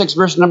chapter 6,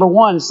 verse number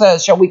 1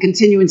 says, "Shall we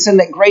continue in sin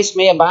that grace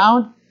may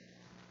abound?"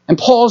 And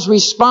Paul's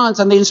response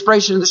on the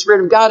inspiration of the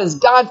Spirit of God is,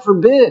 God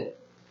forbid.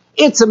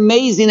 It's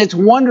amazing, it's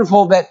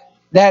wonderful that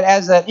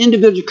as an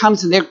individual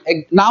comes to the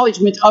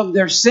acknowledgement of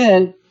their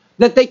sin,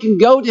 that they can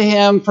go to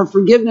Him for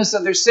forgiveness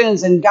of their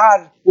sins, and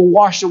God will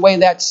wash away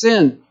that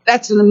sin.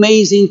 That's an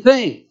amazing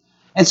thing.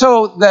 And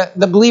so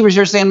the believers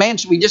are saying, man,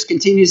 should we just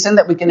continue to sin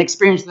that we can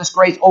experience this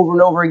grace over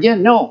and over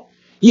again? No.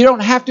 You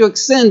don't have to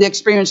sin to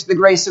experience the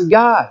grace of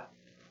God.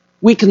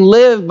 We can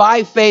live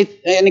by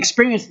faith and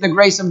experience the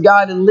grace of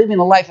God and live in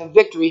a life of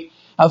victory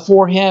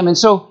for Him. And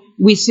so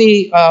we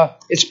see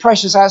it's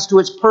precious as to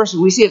its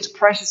person. We see it's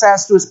precious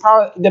as to its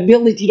power, the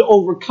ability to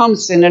overcome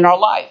sin in our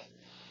life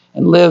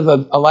and live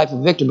a life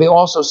of victory. We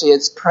also see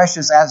it's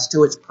precious as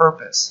to its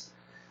purpose.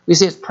 We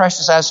see it's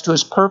precious as to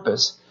its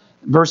purpose.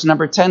 Verse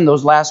number 10,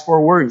 those last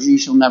 4 words, "Ye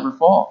shall never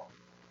fall."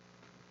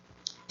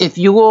 If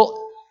you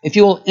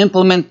will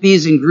implement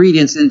these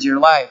ingredients into your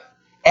life,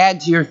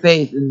 add to your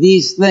faith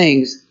these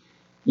things,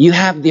 you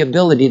have the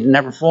ability to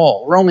never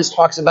fall. Romans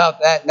talks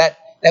about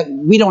that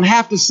we don't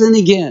have to sin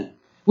again.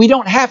 We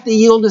don't have to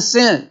yield to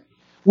sin.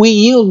 We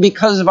yield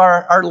because of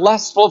our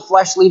lustful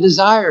fleshly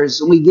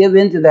desires, and we give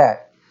into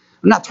that.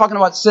 I'm not talking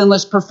about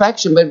sinless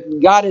perfection, but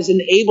God has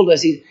enabled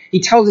us. He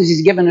tells us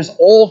He's given us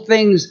all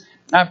things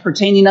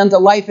pertaining unto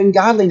life and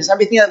godliness,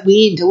 everything that we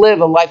need to live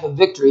a life of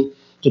victory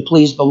to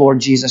please the Lord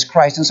Jesus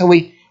Christ. And so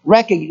we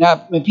recognize,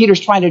 Peter's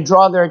trying to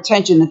draw their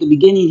attention at the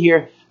beginning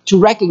here to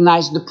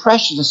recognize the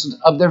preciousness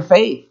of their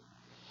faith.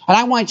 And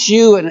I want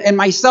you and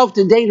myself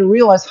today to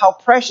realize how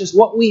precious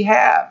what we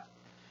have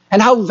and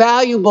how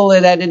valuable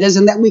that it is,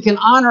 and that we can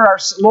honor our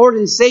Lord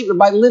and Savior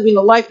by living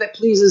a life that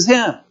pleases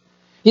Him.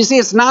 You see,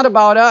 it's not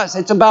about us.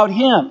 It's about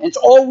Him. It's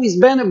always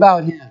been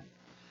about Him.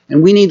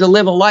 And we need to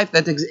live a life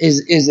that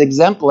is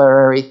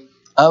exemplary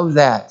of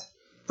that.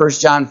 1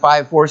 John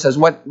 5:4 says,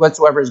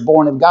 "Whatsoever is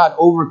born of God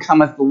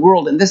overcometh the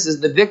world." And this is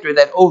the victory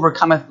that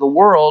overcometh the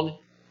world.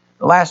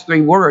 The last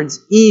 3 words,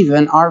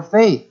 even our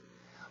faith.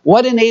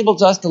 What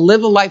enables us to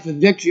live a life of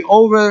victory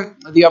over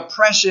the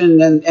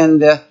oppression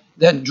and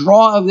the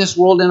draw of this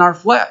world in our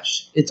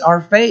flesh? It's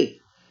our faith.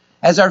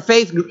 As our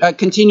faith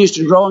continues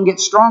to grow and get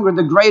stronger,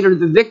 the greater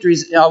the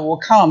victories will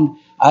come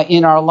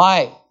in our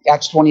life.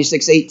 Acts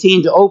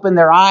 26:18, "To open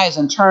their eyes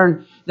and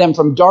turn them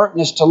from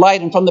darkness to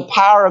light and from the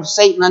power of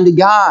Satan unto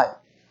God,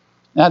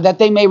 that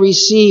they may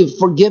receive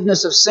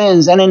forgiveness of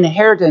sins and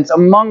inheritance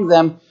among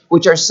them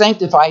which are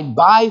sanctified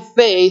by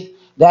faith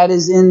that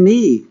is in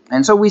me."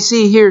 And so we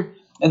see here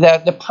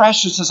that the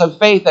preciousness of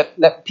faith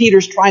that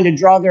Peter's trying to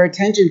draw their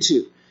attention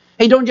to.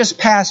 Hey, don't just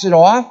pass it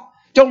off.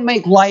 Don't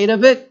make light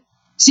of it.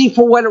 See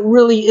for what it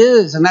really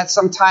is. And that's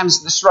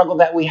sometimes the struggle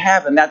that we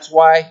have. And that's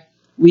why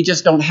we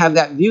just don't have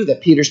that view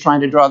that Peter's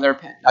trying to draw their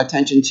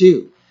attention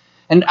to.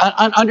 And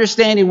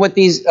understanding what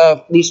these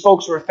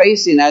folks were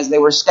facing as they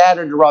were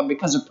scattered abroad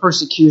because of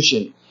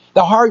persecution.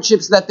 The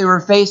hardships that they were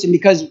facing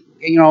because,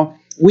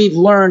 we've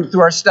learned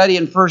through our study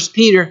in 1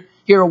 Peter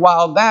here a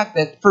while back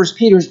that 1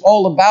 Peter is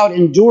all about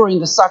enduring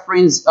the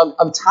sufferings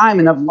of time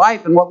and of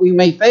life and what we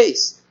may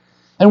face.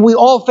 And we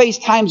all face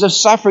times of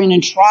suffering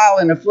and trial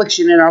and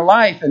affliction in our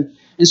life. And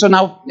And so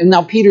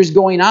now Peter's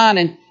going on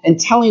and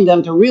telling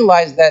them to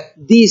realize that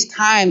these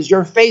times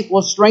your faith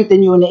will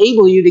strengthen you,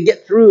 enable you to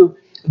get through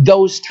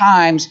those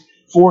times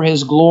for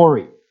his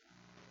glory.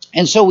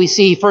 And so we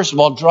see, first of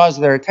all, draws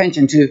their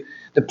attention to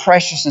the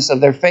preciousness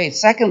of their faith.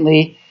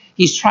 Secondly,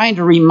 he's trying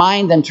to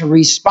remind them to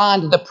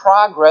respond to the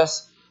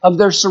progress of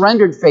their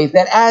surrendered faith,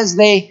 that as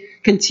they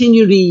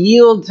continue to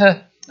yield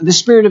to the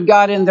Spirit of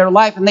God in their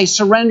life and they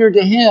surrender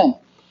to him,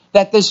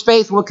 that this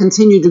faith will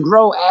continue to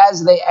grow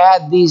as they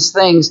add these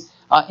things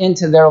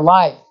into their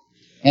life.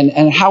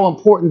 And how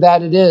important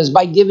that it is.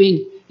 By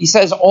giving, he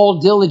says, all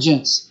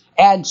diligence,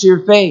 add to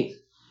your faith.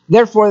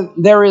 Therefore,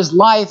 there is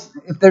life.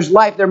 If there's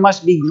life, there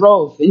must be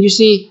growth. And you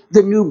see,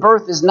 the new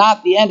birth is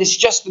not the end. It's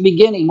just the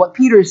beginning. What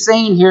Peter is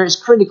saying here is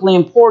critically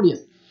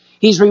important.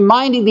 He's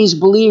reminding these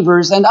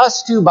believers, and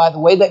us too, by the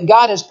way, that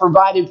God has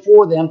provided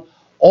for them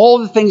all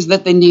the things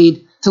that they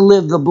need to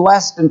live the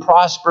blessed and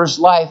prosperous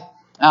life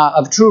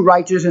of true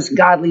righteousness,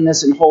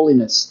 godliness, and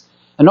holiness.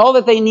 And all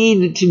that they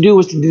needed to do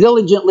was to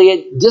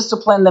diligently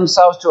discipline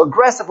themselves, to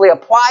aggressively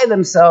apply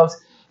themselves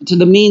to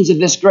the means of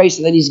this grace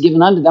that he's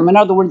given unto them. In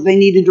other words, they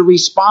needed to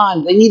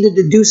respond. They needed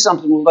to do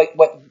something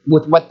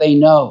with what they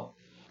know.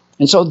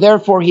 And so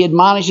therefore, he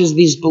admonishes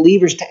these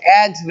believers to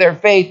add to their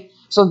faith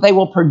so that they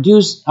will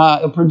produce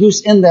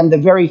in them the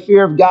very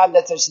fear of God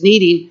that it's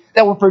needing,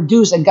 that will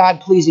produce a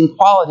God-pleasing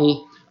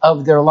quality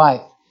of their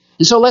life.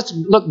 And so let's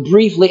look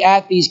briefly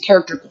at these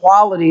character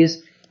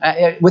qualities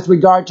with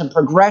regard to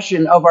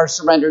progression of our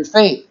surrendered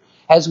faith.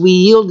 As we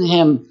yield to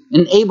him,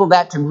 enable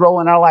that to grow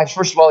in our lives.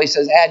 First of all, he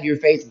says, add to your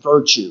faith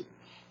virtue.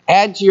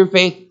 Add to your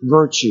faith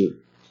virtue.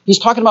 He's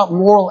talking about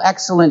moral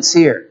excellence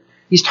here.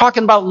 He's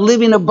talking about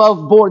living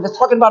above board. That's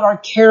talking about our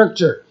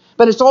character.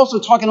 But it's also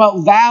talking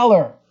about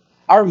valor.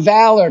 Our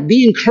valor,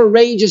 being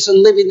courageous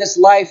in living this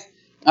life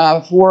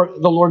for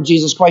the Lord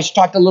Jesus Christ.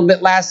 We talked a little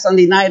bit last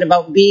Sunday night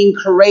about being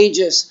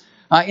courageous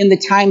in the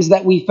times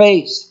that we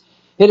face.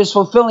 It is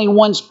fulfilling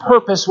one's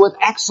purpose with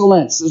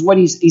excellence, is what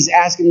he's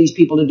asking these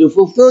people to do.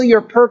 Fulfill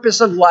your purpose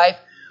of life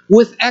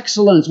with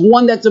excellence,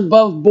 one that's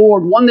above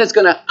board, one that's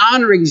going to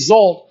honor,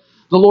 exalt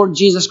the Lord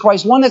Jesus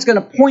Christ, one that's going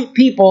to point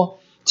people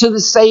to the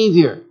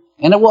Savior.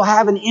 And it will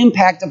have an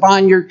impact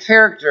upon your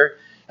character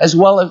as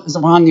well as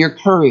upon your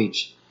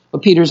courage.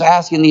 What Peter's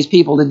asking these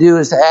people to do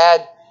is to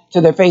add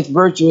to their faith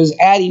virtue, is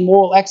adding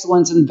moral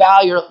excellence and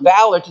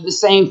valor to the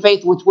same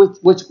faith with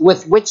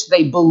which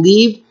they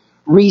believed,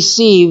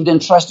 received,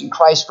 and trusted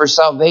Christ for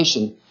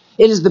salvation.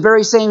 It is the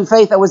very same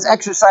faith that was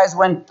exercised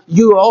when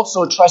you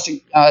also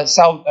trusted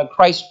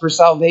Christ for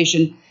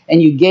salvation,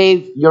 and you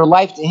gave your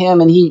life to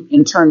him, and he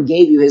in turn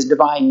gave you his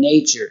divine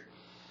nature.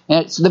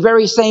 And it's the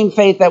very same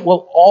faith that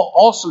will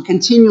also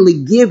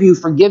continually give you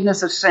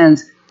forgiveness of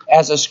sins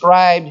as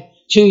ascribed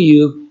to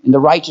you in the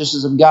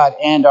righteousness of God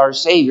and our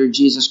Savior,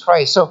 Jesus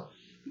Christ. So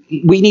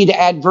we need to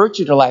add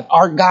virtue to life,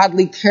 our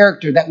godly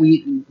character that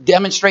we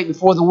demonstrate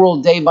before the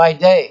world day by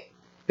day.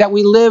 That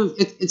we live,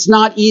 it's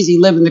not easy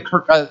living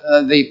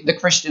the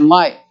Christian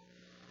life.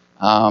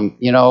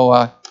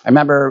 I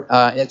remember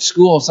at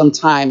school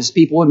sometimes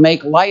people would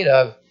make light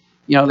of,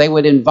 they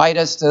would invite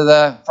us to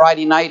the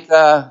Friday night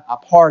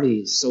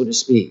parties, so to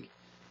speak.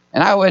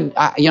 And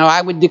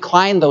I would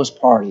decline those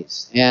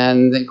parties.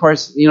 And of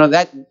course,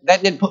 that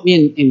did put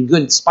me in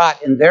good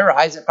spot in their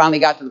eyes. It finally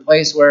got to the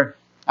place where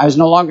I was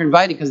no longer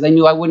invited because they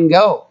knew I wouldn't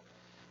go.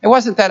 It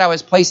wasn't that I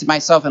was placing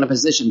myself in a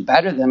position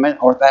better than them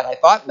or that I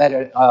thought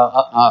better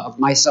of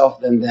myself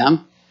than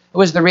them. It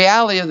was the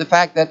reality of the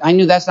fact that I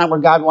knew that's not where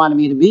God wanted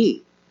me to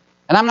be.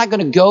 And I'm not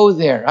going to go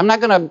there. I'm not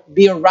going to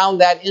be around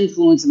that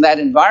influence in that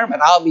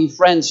environment. I'll be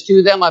friends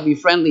to them. I'll be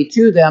friendly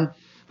to them.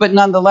 But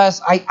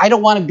nonetheless, I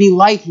don't want to be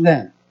like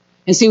them.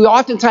 And see, we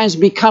oftentimes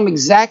become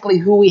exactly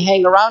who we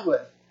hang around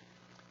with.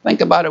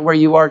 Think about it where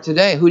you are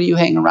today. Who do you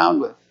hang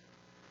around with?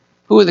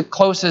 Who are the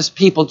closest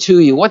people to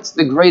you? What's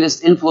the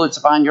greatest influence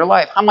upon your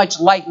life? How much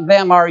like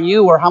them are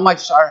you, or how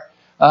much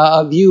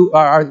of you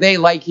are they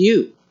like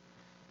you?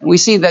 And we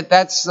see that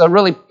that's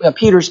really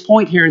Peter's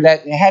point here,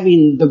 that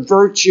having the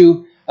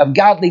virtue of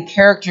godly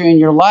character in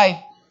your life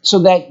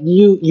so that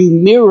you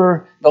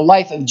mirror the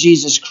life of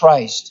Jesus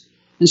Christ.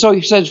 And so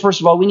he says,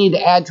 first of all, we need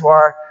to add to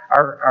our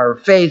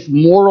faith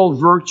moral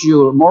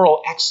virtue or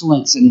moral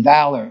excellence and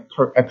valor,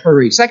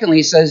 courage. Secondly,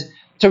 he says,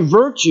 to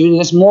virtue,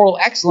 this moral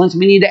excellence,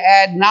 we need to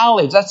add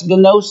knowledge. That's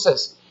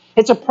gnosis.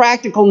 It's a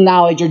practical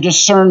knowledge or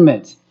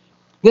discernment.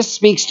 This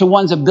speaks to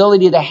one's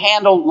ability to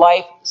handle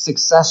life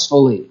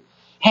successfully.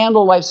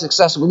 Handle life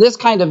successfully. This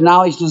kind of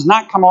knowledge does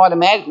not come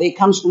automatically. It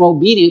comes from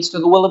obedience to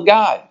the will of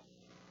God.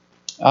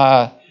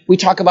 We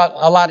talk about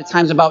a lot of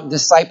times about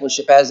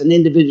discipleship as an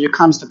individual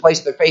comes to place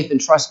their faith and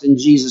trust in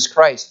Jesus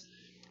Christ.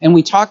 And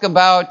we talk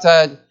about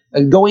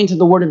going to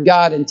the Word of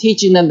God and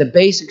teaching them the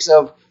basics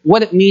of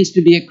what it means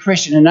to be a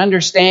Christian and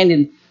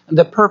understanding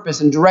the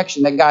purpose and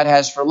direction that God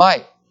has for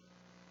life.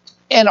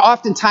 And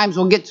oftentimes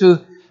we'll get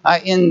to,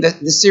 in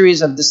the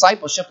series of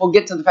discipleship, we'll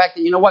get to the fact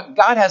that,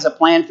 God has a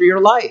plan for your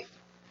life.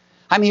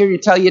 I'm here to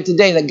tell you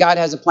today that God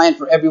has a plan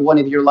for every one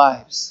of your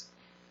lives.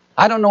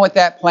 I don't know what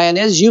that plan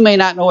is. You may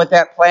not know what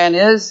that plan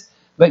is,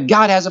 But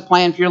God has a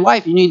plan for your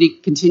life. You need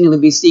to continually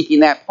be seeking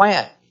that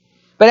plan.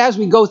 But as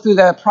we go through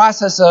the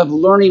process of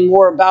learning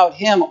more about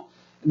Him,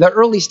 the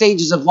early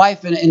stages of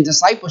life and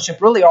discipleship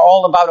really are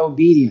all about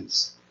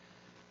obedience.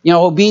 You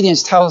know,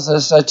 obedience tells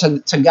us,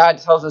 to God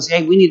tells us,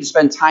 hey, we need to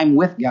spend time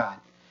with God.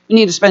 We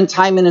need to spend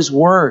time in His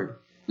Word.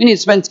 We need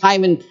to spend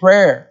time in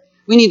prayer.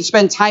 We need to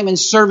spend time in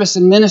service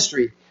and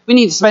ministry. We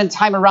need to spend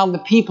time around the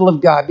people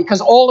of God,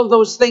 because all of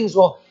those things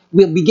will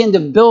begin to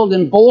build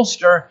and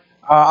bolster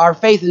our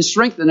faith and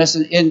strengthen us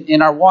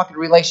in our walk and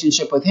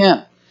relationship with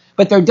Him.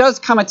 But there does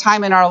come a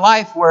time in our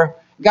life where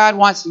God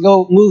wants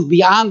to move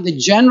beyond the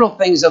general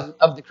things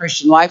of the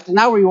Christian life to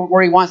now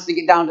where He wants to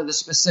get down to the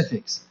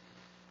specifics.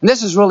 And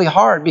this is really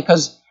hard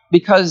because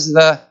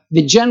the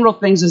general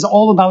things is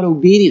all about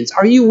obedience.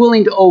 Are you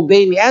willing to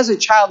obey me? As a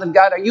child of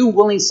God, are you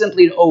willing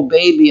simply to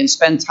obey me and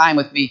spend time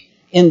with me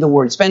in the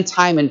Word? Spend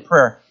time in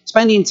prayer.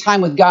 Spending time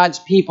with God's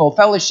people,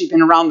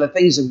 fellowshipping around the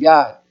things of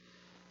God.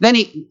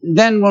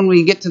 Then when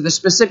we get to the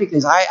specific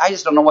things, I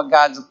just don't know what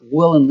God's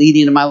will and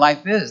leading in my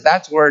life is.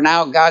 That's where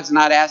now God's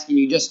not asking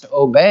you just to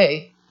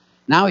obey.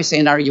 Now He's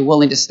saying, are you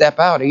willing to step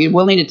out? Are you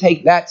willing to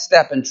take that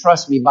step and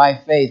trust me by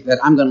faith that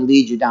I'm going to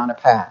lead you down a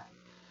path?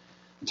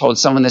 I told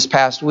someone this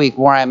past week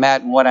where I'm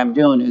at and what I'm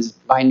doing is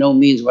by no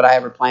means what I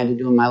ever planned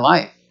to do in my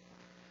life.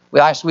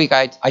 Last week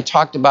I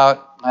talked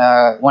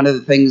about one of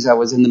the things that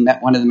was in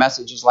one of the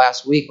messages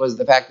last week was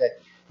the fact that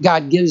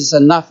God gives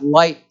us enough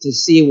light to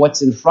see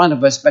what's in front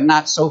of us, but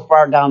not so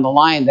far down the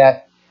line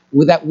that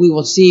we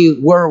will see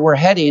where we're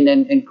heading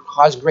and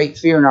cause great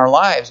fear in our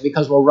lives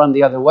because we'll run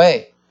the other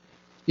way.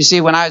 You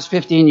see, when I was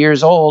 15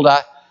 years old,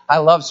 I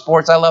loved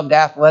sports. I loved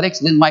athletics.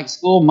 Didn't like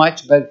school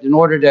much, but in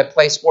order to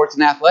play sports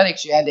and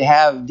athletics, you had to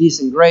have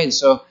decent grades.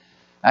 So,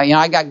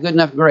 I got good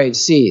enough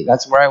grades, C.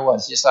 That's where I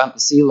was, just on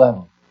the C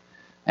level.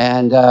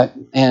 And I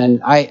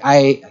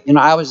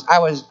was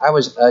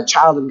a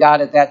child of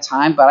God at that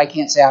time, but I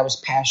can't say I was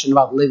passionate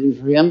about living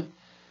for Him.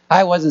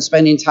 I wasn't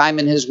spending time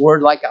in His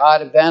Word like I ought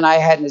to have been. I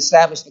hadn't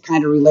established the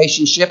kind of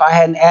relationship. I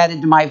hadn't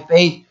added to my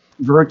faith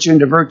virtue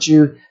into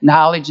virtue,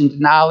 knowledge into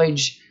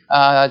knowledge,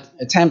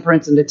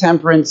 temperance into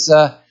temperance,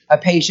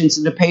 patience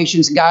into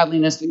patience,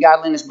 godliness to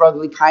godliness,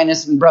 brotherly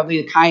kindness and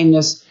brotherly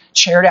kindness,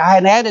 charity.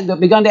 I hadn't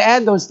begun to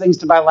add those things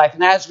to my life,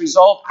 and as a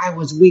result, I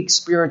was weak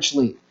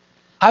spiritually.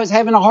 I was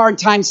having a hard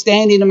time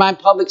standing in my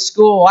public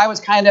school. I was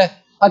kind of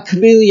a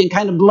chameleon,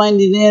 kind of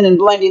blending in and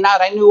blending out.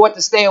 I knew what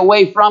to stay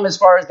away from as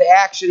far as the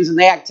actions and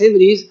the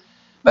activities,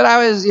 but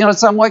I was,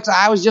 somewhat,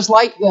 I was just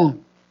like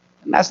them.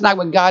 And that's not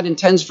what God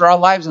intends for our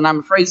lives. And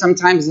I'm afraid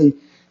sometimes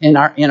in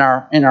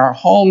our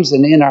homes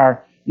and in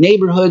our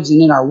neighborhoods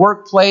and in our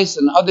workplace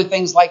and other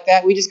things like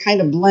that, we just kind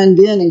of blend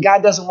in, and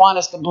God doesn't want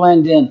us to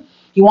blend in.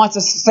 He wants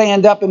us to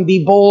stand up and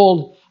be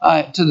bold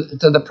to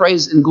the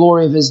praise and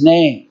glory of His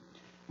name.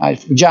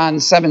 John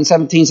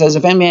 7:17 says,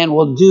 if any man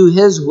will do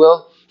His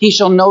will, he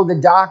shall know the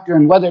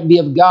doctrine, whether it be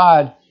of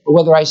God or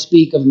whether I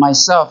speak of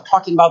myself.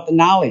 Talking about the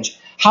knowledge.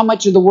 How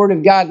much of the Word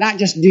of God, not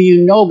just do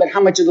you know, but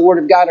how much of the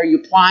Word of God are you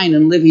applying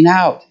and living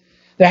out?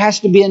 There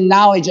has to be a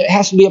knowledge. It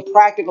has to be a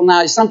practical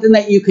knowledge, something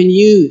that you can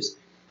use.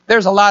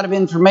 There's a lot of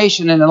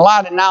information and a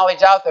lot of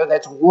knowledge out there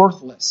that's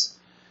worthless.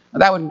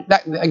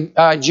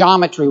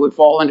 Geometry would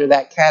fall under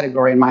that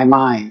category in my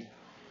mind.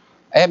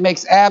 It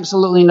makes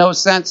absolutely no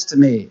sense to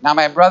me. Now,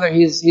 my brother,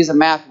 he's a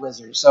math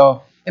wizard,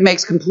 so it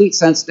makes complete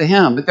sense to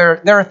him. But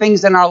there are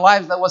things in our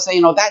lives that will say,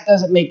 that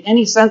doesn't make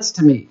any sense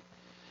to me.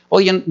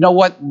 Well, you know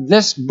what?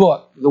 This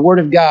book, the Word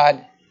of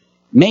God,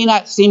 may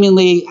not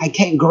seemingly, I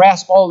can't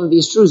grasp all of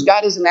these truths.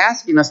 God isn't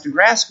asking us to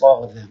grasp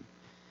all of them.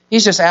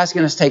 He's just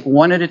asking us to take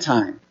one at a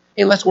time.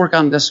 Hey, let's work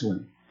on this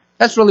one.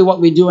 That's really what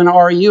we do in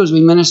RU as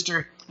we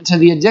minister to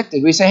the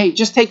addicted. We say, hey,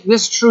 just take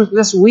this truth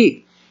this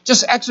week.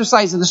 Just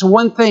exercise this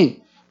one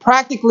thing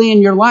practically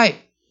in your life.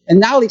 And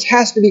knowledge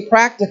has to be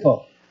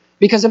practical.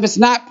 Because if it's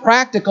not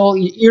practical,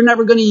 you're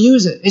never going to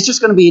use it. It's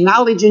just going to be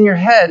knowledge in your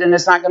head, and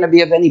it's not going to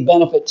be of any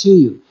benefit to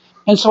you.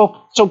 And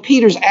so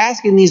Peter's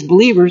asking these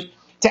believers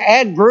to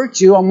add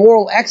virtue or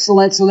moral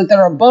excellence so that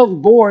they're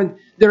above board,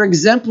 they're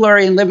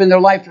exemplary in living their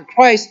life for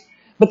Christ,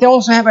 but they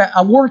also have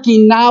a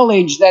working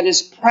knowledge that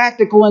is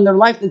practical in their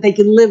life that they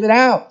can live it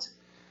out.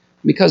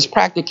 Because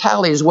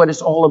practicality is what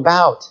it's all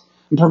about.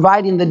 And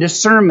providing the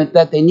discernment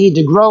that they need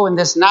to grow in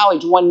this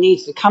knowledge, one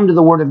needs to come to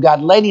the Word of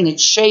God, letting it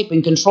shape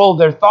and control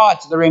their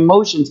thoughts, their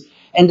emotions,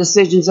 and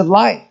decisions of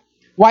life.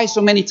 Why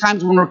so many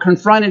times when we're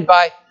confronted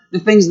by the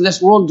things of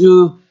this world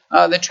do,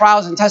 the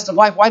trials and tests of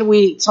life, why do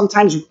we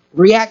sometimes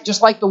react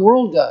just like the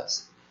world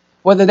does?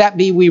 Whether that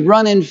be we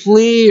run and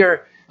flee,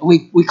 or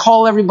we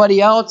call everybody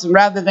else, and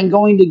rather than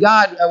going to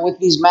God with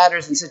these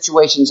matters and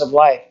situations of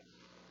life.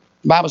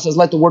 The Bible says,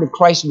 let the word of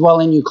Christ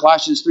dwell in you,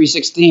 Colossians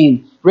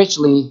 3:16,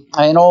 richly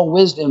in all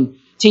wisdom,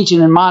 teaching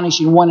and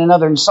admonishing one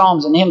another in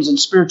psalms and hymns and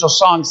spiritual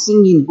songs,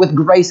 singing with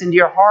grace into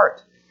your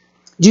heart.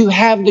 Do you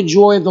have the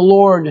joy of the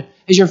Lord?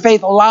 Is your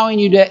faith allowing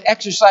you to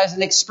exercise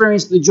and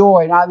experience the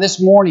joy? Now,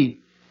 this morning,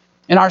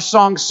 in our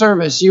song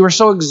service, you were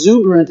so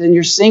exuberant in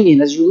your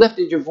singing as you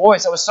lifted your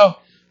voice. I was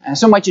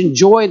so much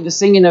enjoyed the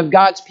singing of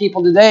God's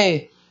people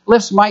today.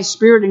 lifts my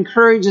spirit,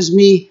 encourages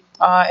me,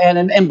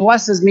 and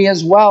blesses me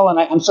as well. And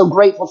I'm so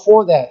grateful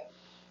for that.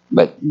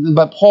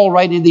 But Paul,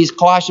 writing to these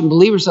Colossian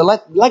believers, said,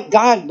 let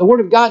God, the Word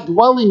of God,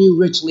 dwell in you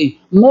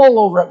richly. Mull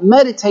over it,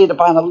 meditate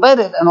upon it, let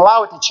it, and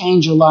allow it to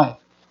change your life.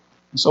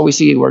 And so we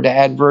see we're to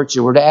add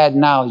virtue, we're to add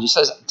knowledge. It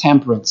says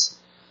temperance.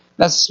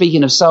 That's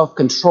speaking of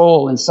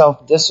self-control and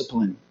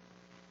self-discipline.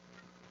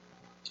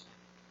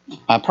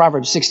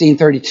 Proverbs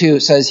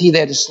 16:32 says, he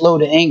that is slow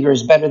to anger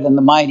is better than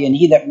the mighty, and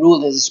he that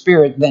ruleth his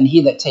spirit than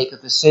he that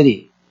taketh a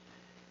city.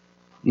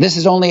 This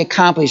is only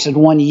accomplished as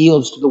one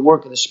yields to the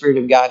work of the Spirit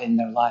of God in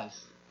their life.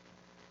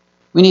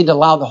 We need to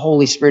allow the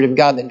Holy Spirit of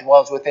God that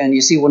dwells within.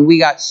 You see, when we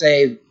got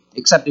saved,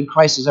 accepted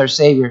Christ as our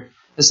Savior,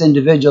 this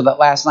individual that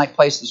last night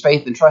placed his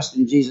faith and trust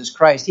in Jesus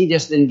Christ, he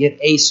just didn't get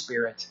a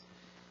spirit.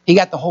 He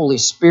got the Holy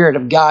Spirit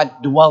of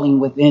God dwelling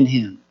within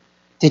him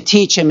to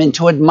teach him and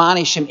to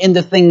admonish him in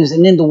the things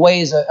and in the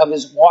ways of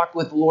his walk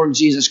with the Lord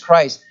Jesus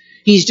Christ.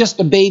 He's just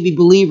a baby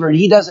believer, and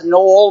he doesn't know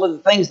all of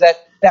the things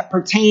that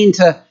pertain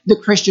to the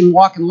Christian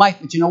walk in life.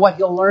 But you know what?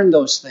 He'll learn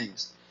those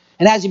things.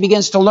 And as he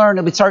begins to learn,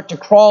 he'll start to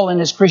crawl in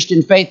his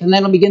Christian faith, and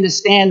then he'll begin to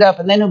stand up,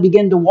 and then he'll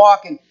begin to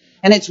walk. And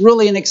it's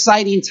really an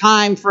exciting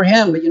time for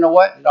him. But you know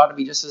what? It ought to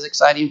be just as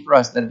exciting for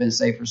us that have been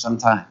saved for some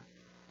time.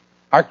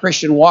 Our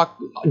Christian walk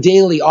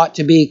daily ought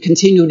to be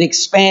continued to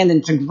expand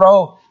and to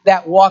grow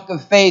that walk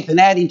of faith, and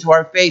adding to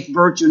our faith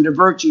virtue, and to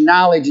virtue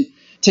knowledge,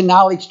 to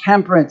knowledge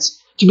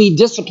temperance, to be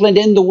disciplined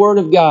in the Word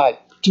of God,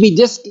 to be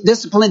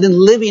disciplined in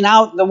living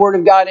out the Word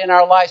of God in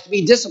our lives, to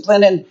be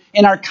disciplined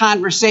in our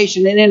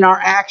conversation and in our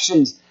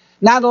actions,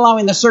 not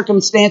allowing the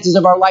circumstances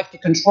of our life to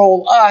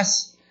control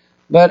us,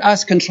 but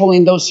us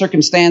controlling those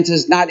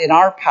circumstances, not in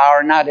our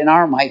power, not in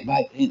our might,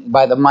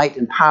 by the might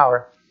and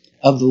power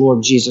of the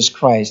Lord Jesus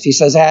Christ. He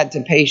says, add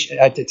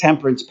to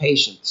temperance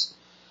patience.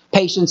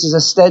 Patience is a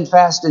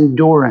steadfast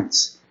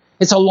endurance.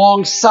 It's a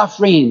long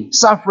suffering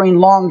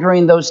long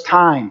during those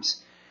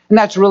times. And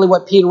that's really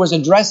what Peter was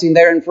addressing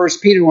there in 1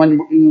 Peter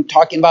when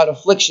talking about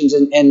afflictions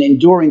and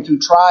enduring through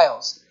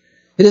trials.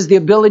 It is the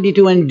ability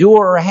to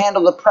endure or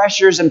handle the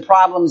pressures and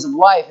problems of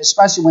life,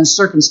 especially when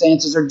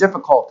circumstances are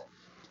difficult.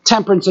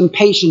 Temperance and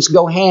patience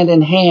go hand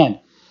in hand.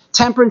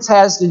 Temperance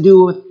has to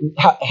do with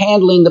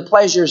handling the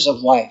pleasures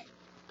of life,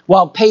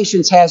 while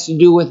patience has to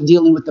do with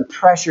dealing with the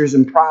pressures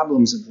and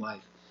problems of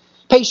life.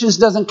 Patience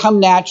doesn't come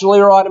naturally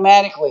or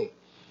automatically.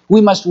 We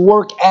must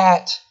work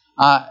at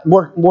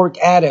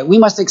it. We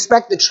must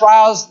expect the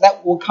trials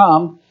that will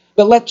come,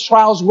 but let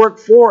trials work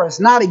for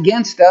us, not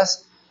against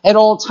us. At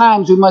all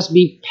times, we must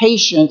be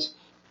patient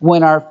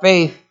when our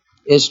faith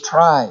is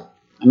tried.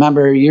 I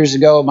remember years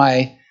ago,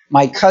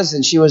 my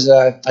cousin, she was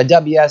a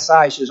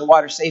WSI. She was a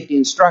water safety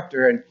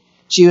instructor, and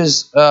she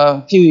was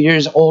a few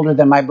years older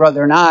than my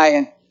brother and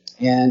I.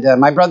 And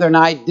my brother and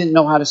I didn't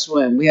know how to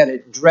swim. We had a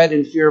dread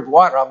and fear of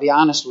water, I'll be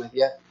honest with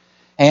you.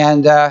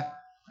 And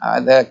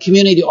the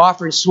community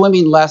offered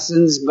swimming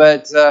lessons,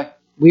 but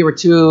we were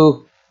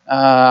too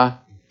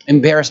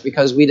embarrassed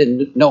because we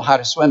didn't know how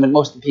to swim, and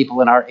most of the people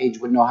in our age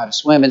would know how to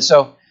swim. And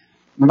so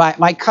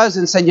my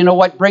cousin said, you know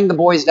what, bring the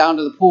boys down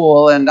to the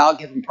pool, and I'll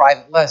give them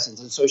private lessons.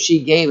 And so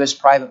she gave us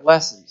private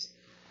lessons.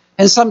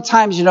 And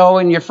sometimes,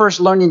 when you're first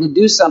learning to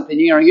do something,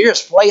 you're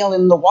just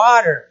flailing in the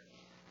water.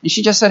 And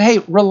she just said, hey,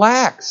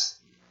 relax.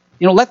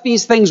 Let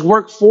these things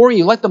work for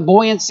you. Let the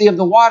buoyancy of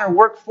the water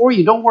work for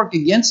you. Don't work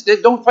against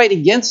it. Don't fight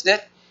against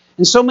it.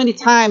 And so many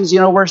times,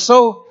 we're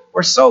so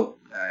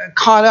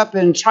caught up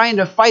in trying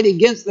to fight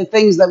against the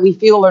things that we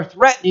feel are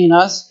threatening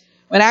us,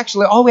 when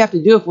actually all we have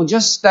to do, if we'll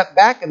just step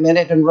back a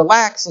minute and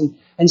relax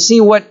and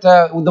see what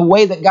the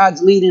way that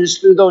God's leading us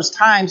through those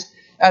times,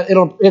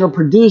 it'll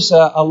produce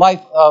a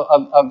life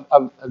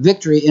of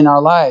victory in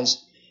our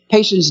lives.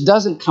 Patience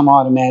doesn't come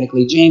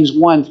automatically. James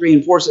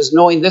 1:3-4 says,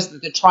 knowing this,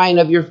 that the trying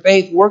of your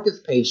faith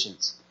worketh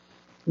patience.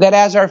 That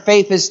as our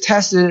faith is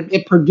tested,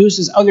 it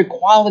produces other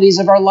qualities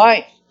of our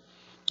life.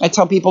 I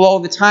tell people all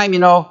the time,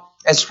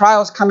 as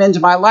trials come into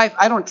my life,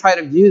 I don't try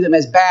to view them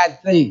as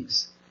bad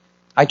things.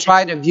 I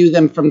try to view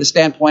them from the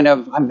standpoint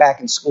of, I'm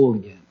back in school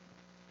again.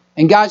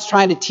 And God's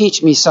trying to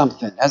teach me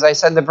something. As I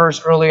said the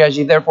verse earlier, as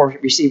ye therefore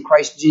receive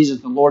Christ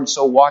Jesus the Lord,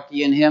 so walk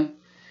ye in him.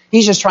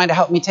 He's just trying to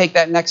help me take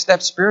that next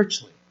step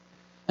spiritually.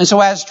 And so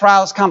as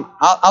trials come,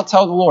 I'll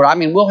tell the Lord,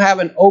 we'll have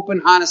an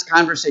open, honest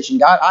conversation.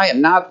 God, I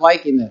am not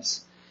liking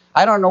this.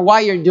 I don't know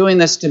why you're doing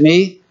this to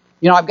me.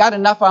 I've got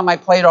enough on my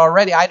plate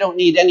already. I don't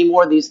need any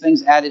more of these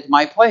things added to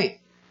my plate.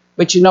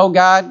 But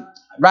God,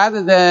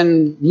 rather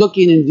than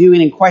looking and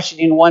viewing and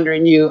questioning and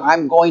wondering you,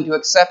 I'm going to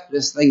accept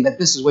this thing, that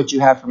this is what you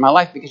have for my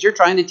life, because you're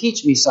trying to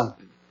teach me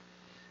something.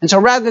 And so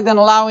rather than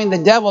allowing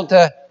the devil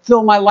to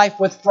fill my life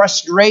with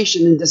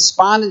frustration and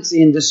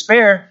despondency and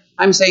despair,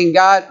 I'm saying,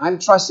 God, I'm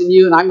trusting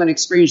you, and I'm going to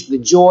experience the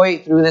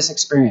joy through this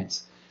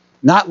experience.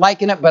 Not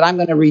liking it, but I'm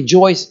going to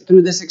rejoice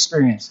through this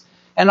experience.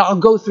 And I'll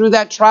go through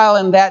that trial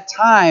and that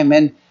time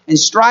and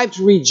strive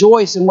to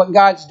rejoice in what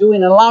God's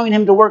doing and allowing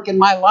him to work in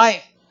my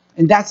life.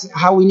 And that's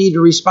how we need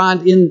to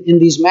respond in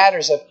these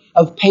matters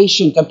of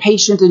patience, a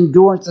patient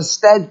endurance, a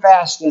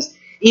steadfastness.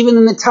 Even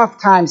in the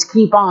tough times,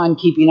 keep on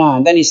keeping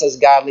on. Then he says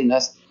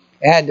godliness.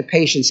 Add to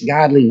patience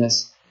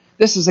godliness.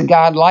 This is a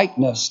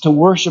God-likeness, to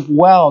worship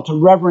well, to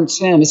reverence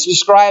Him.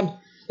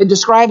 It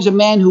describes a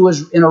man who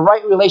was in a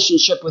right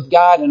relationship with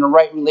God and a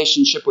right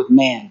relationship with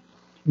man.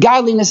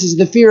 Godliness is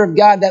the fear of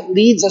God that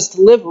leads us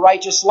to live a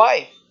righteous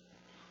life.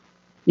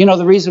 You know,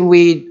 the reason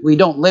we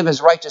don't live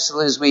as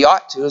righteously as we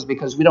ought to is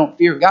because we don't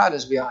fear God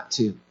as we ought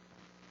to.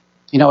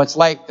 You know, it's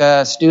like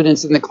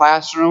students in the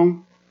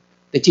classroom.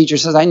 The teacher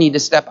says, I need to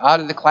step out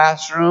of the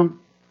classroom,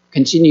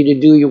 continue to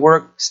do your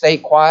work, stay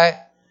quiet,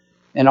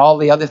 and all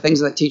the other things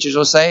that teachers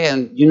will say.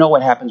 And you know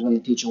what happens when the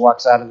teacher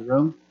walks out of the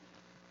room.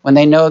 When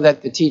they know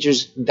that the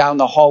teacher's down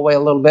the hallway a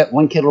little bit,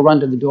 one kid will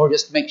run to the door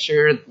just to make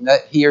sure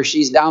that he or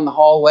she's down the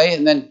hallway,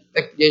 and then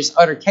just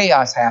utter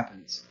chaos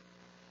happens.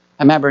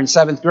 I remember in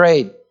 7th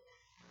grade,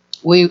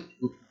 we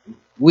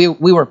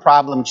were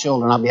problem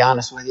children, I'll be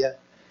honest with you.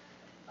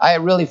 I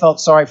really felt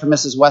sorry for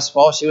Mrs.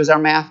 Westfall. She was our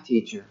math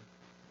teacher.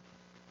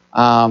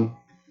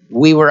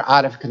 We were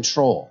out of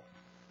control.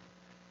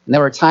 And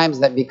there were times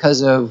that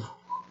because of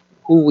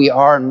who we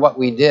are and what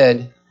we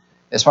did,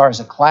 as far as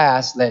a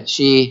class, that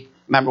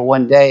remember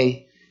one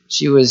day,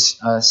 she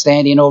was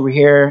standing over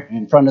here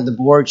in front of the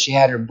board. She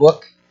had her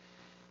book.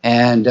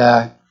 And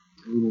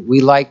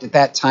we liked at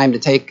that time to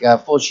take a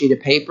full sheet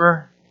of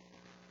paper.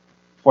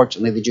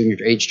 Fortunately, the junior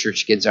age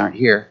church kids aren't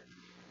here.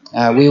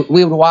 We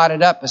would wad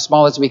it up as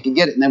small as we could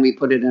get it, and then we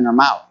put it in our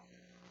mouth.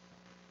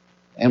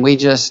 And we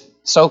just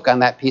soak on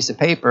that piece of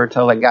paper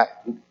until it got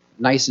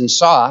nice and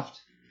soft.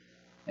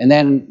 And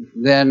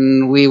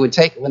then we would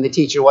take it when the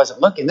teacher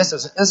wasn't looking. This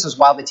was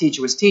while the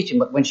teacher was teaching,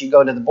 but when she'd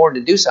go to the board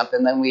to do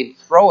something, then we'd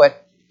throw it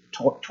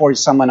towards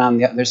someone on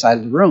the other side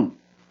of the room.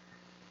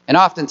 And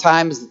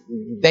oftentimes,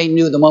 they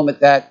knew the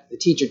moment that the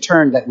teacher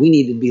turned that we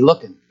needed to be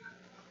looking.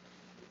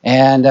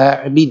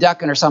 And be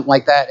ducking or something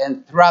like that.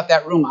 And throughout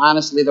that room,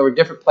 honestly, there were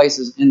different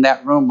places in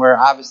that room where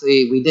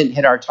obviously we didn't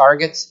hit our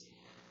targets.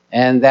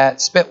 And that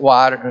spit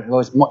wad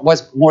was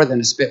more than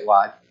a spit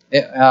wad.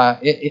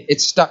 It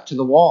stuck to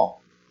the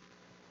wall.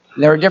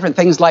 And there were different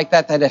things like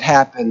that had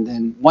happened.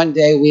 And one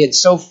day we had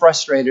so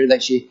frustrated her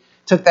that she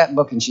took that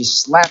book and she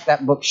slapped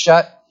that book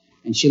shut.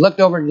 And she looked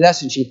over the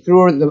desk and she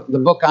threw the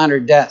book on her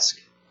desk,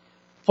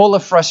 full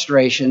of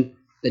frustration.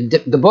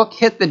 The book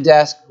hit the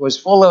desk, was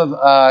full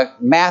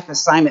of math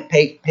assignment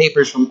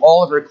papers from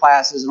all of her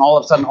classes, and all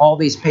of a sudden all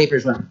these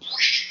papers went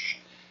whoosh,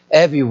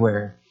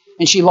 everywhere.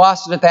 And she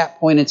lost it at that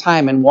point in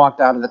time and walked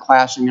out of the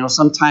classroom. You know,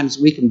 sometimes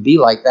we can be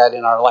like that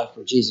in our life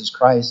for Jesus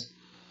Christ.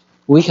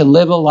 We can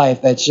live a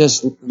life that's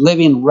just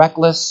living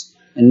reckless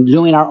and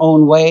doing our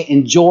own way,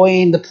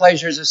 enjoying the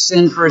pleasures of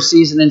sin for a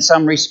season in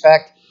some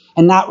respect,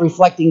 and not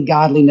reflecting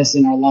godliness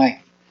in our life.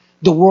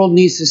 The world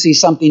needs to see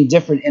something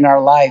different in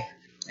our life.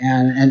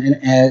 And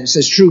it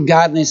says true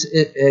godliness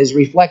is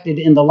reflected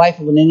in the life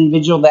of an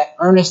individual that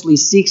earnestly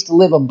seeks to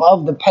live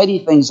above the petty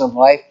things of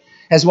life,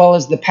 as well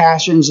as the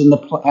passions and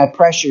the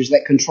pressures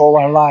that control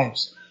our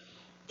lives.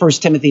 1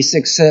 Timothy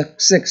 6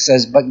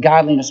 says, but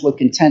godliness with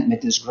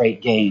contentment is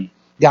great gain.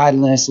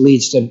 Godliness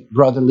leads to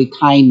brotherly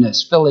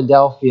kindness.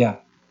 Philadelphia,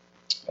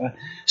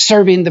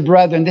 serving the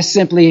brethren. This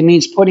simply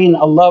means putting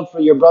a love for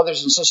your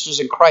brothers and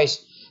sisters in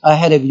Christ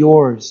ahead of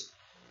yours.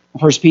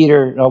 1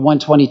 Peter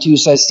 1:22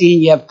 says,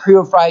 seeing you have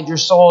purified your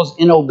souls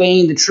in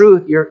obeying the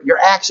truth, your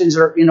actions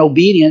are in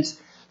obedience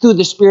through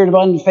the spirit of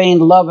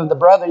unfeigned love of the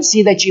brethren.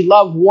 See that you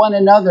love one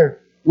another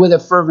with a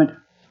fervent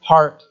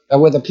heart,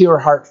 with a pure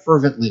heart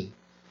fervently.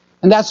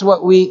 And that's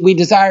what we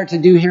desire to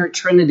do here at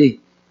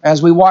Trinity.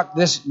 As we walk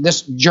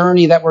this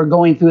journey that we're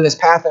going through, this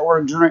path that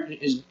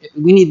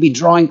we need to be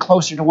drawing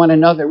closer to one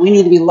another. We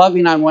need to be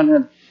loving on one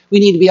another. We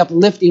need to be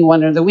uplifting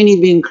one another. We need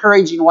to be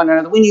encouraging one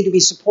another. We need to be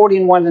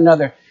supporting one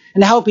another.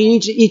 And helping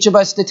each of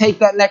us to take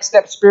that next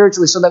step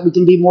spiritually so that we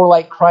can be more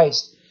like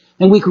Christ.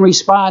 And we can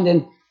respond,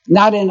 and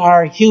not in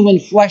our human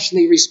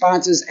fleshly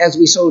responses as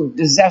we so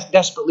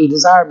desperately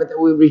desire, but that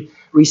we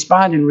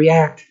respond and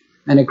react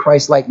in a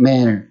Christ-like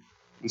manner.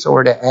 And so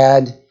we're to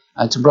add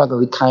to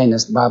brotherly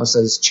kindness, the Bible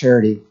says,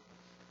 charity.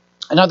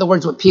 In other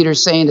words, what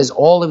Peter's saying is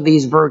all of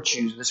these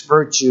virtues,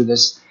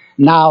 this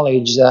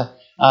knowledge,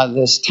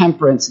 this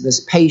temperance,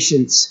 this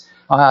patience,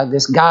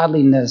 this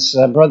godliness,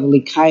 brotherly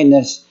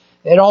kindness,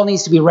 it all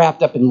needs to be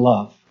wrapped up in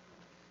love.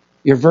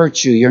 Your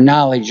virtue, your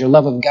knowledge, your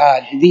love of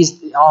God.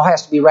 These all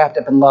has to be wrapped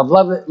up in love.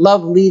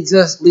 Love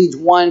leads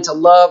one to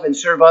love and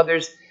serve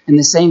others in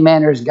the same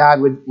manner as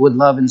God would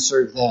love and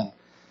serve them.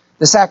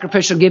 The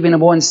sacrificial giving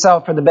of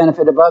oneself for the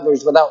benefit of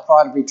others without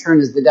thought of return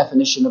is the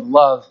definition of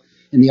love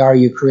in the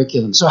RU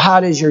curriculum. So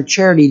how does your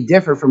charity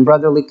differ from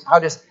brotherly? How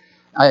does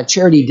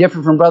charity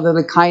differ from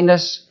brotherly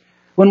kindness?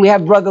 When we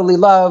have brotherly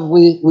love,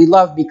 we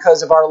love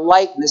because of our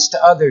likeness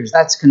to others.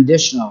 That's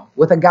conditional.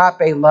 With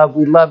agape love,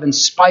 we love in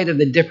spite of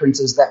the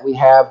differences that we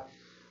have.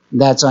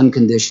 That's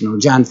unconditional.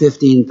 John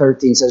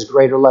 15:13 says,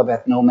 greater love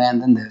hath no man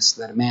than this,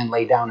 that a man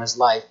lay down his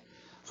life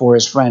for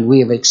his friend.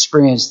 We have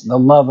experienced the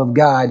love of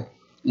God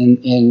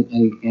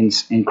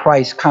in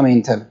Christ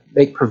coming to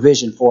make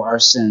provision for our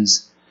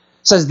sins.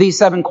 It says these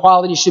 7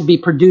 qualities should be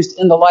produced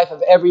in the life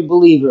of every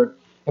believer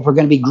if we're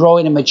going to be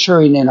growing and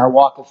maturing in our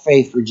walk of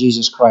faith for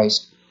Jesus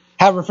Christ.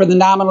 However, for the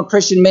nominal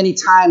Christian, many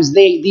times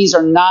these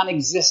are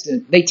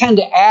non-existent. They tend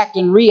to act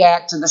and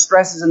react to the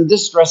stresses and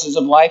distresses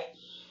of life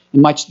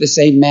in much the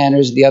same manner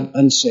as the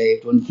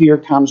unsaved. When fear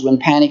comes, when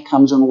panic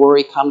comes, when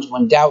worry comes,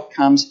 when doubt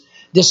comes,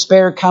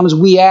 despair comes,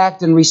 we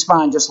act and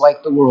respond just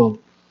like the world.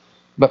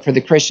 But for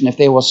the Christian, if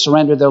they will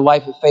surrender their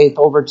life of faith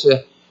over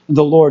to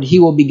the Lord, He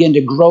will begin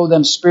to grow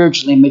them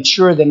spiritually and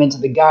mature them into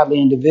the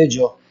godly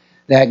individual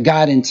that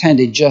God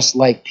intended, just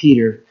like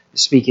Peter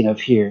speaking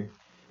of here.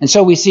 And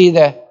so we see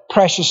the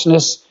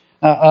preciousness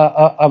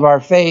of our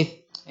faith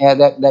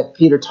that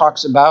Peter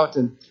talks about.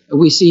 And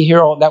we see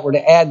here that we're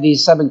to add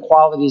these 7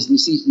 qualities and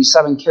these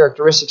 7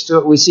 characteristics to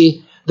it. We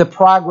see the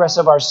progress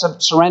of our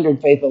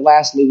surrendered faith. But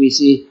lastly, we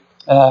see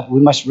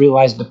we must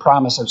realize the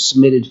promise of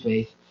submitted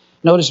faith.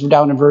 Notice we're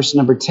down in verse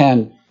number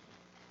 10.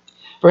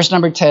 Verse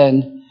number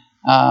 10,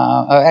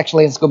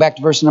 actually, let's go back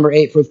to verse number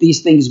 8. For if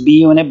these things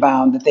be you and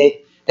abound, that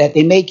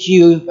they make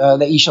you,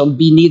 that ye shall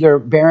be neither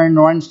barren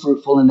nor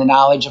unfruitful in the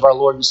knowledge of our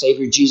Lord and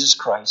Savior Jesus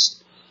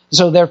Christ.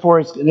 So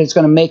therefore, it's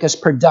going to make us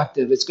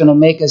productive. It's going to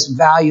make us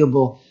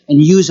valuable and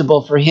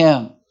usable for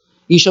Him.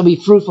 You shall be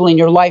fruitful in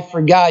your life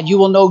for God. You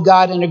will know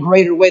God in a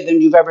greater way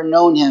than you've ever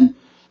known Him.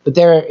 But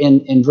there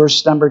in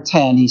verse number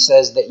 10, he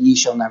says that ye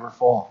shall never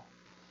fall.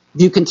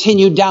 If you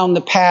continue down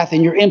the path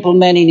and you're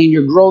implementing and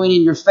you're growing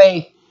in your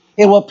faith,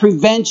 it will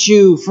prevent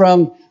you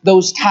from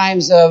those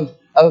times of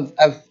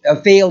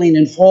failing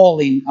and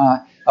falling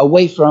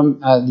away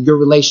from your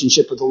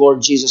relationship with the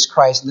Lord Jesus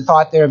Christ. The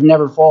thought there of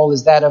never fall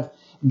is that of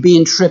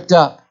being tripped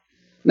up.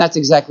 And that's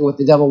exactly what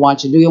the devil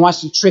wants you to do. He wants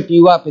to trip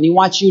you up and he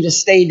wants you to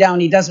stay down.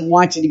 He doesn't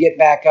want you to get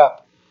back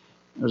up.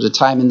 There was a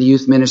time in the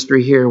youth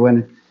ministry here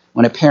when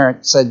a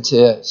parent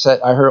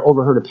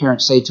overheard a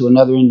parent say to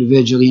another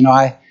individual,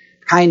 I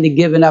kind of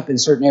given up in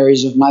certain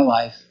areas of my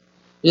life.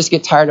 I just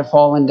get tired of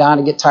falling down.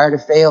 I get tired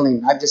of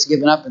failing. I've just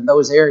given up in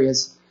those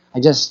areas.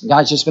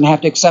 God's just going to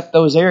have to accept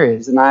those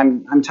areas. And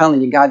I'm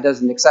telling you, God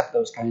doesn't accept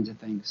those kinds of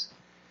things.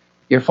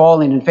 You're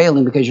falling and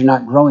failing because you're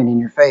not growing in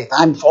your faith.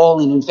 I'm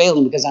falling and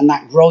failing because I'm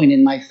not growing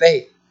in my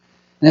faith.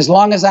 And as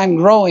long as I'm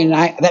growing,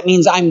 that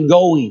means I'm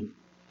going.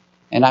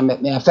 And I'm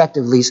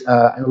effectively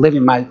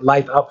living my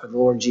life out for the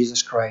Lord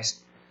Jesus Christ.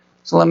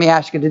 So let me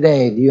ask you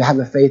today, do you have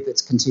a faith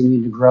that's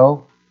continuing to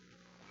grow?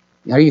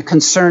 Are you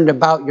concerned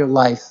about your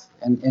life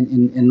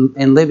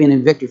and living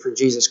in victory for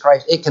Jesus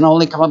Christ? It can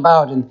only come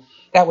about, and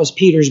that was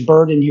Peter's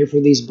burden here for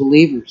these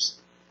believers.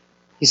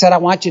 He said, I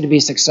want you to be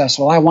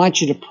successful. I want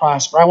you to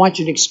prosper. I want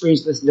you to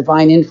experience this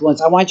divine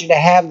influence. I want you to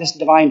have this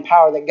divine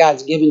power that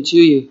God's given to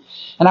you.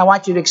 And I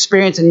want you to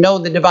experience and know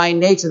the divine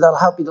nature that will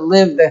help you to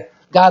live the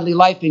godly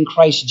life in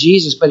Christ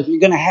Jesus. But if you're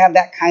going to have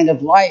that kind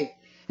of life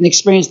and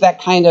experience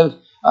that kind of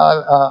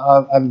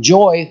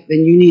joy,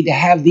 then you need to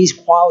have these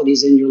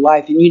qualities in your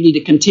life, and you need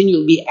to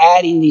continually be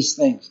adding these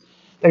things.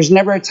 There's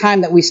never a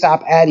time that we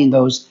stop adding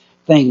those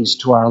things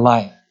to our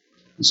life.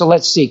 And so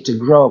let's seek to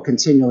grow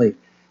continually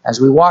as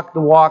we walk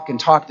the walk and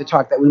talk the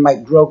talk, that we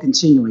might grow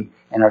continually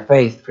in our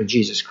faith for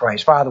Jesus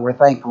Christ. Father, we're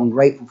thankful and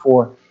grateful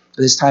for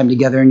this time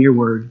together in your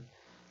word.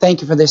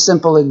 Thank you for this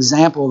simple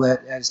example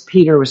that as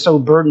Peter was so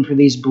burdened for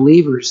these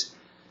believers,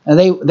 and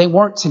they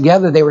weren't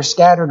together, they were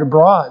scattered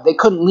abroad. They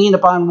couldn't lean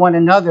upon one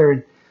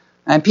another.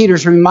 And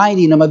Peter's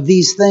reminding them of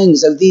these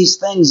things, of these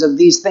things, of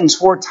these things.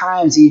 4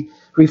 times he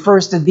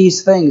refers to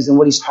these things, and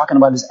what he's talking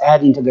about is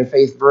adding to their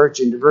faith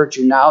virtue, and to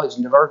virtue knowledge,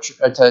 and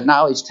to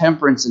knowledge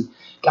temperance, and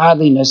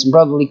godliness, and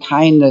brotherly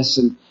kindness,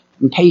 and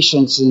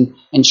patience,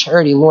 and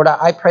charity. Lord,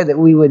 I pray that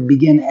we would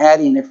begin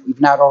adding if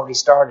we've not already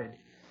started.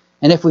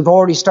 And if we've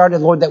already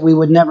started, Lord, that we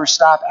would never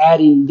stop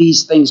adding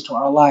these things to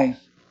our life.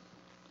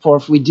 For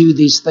if we do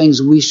these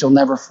things, we shall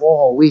never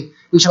fall. We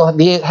have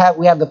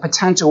the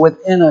potential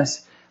within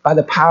us by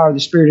the power of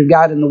the Spirit of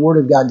God and the Word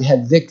of God to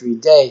have victory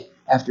day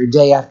after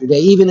day after day.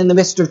 Even in the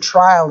midst of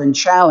trial and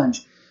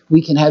challenge,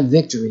 we can have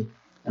victory,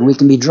 and we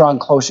can be drawn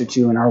closer to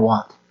you in our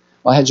walk.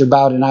 While heads are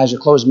bowed and eyes are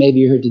closed, maybe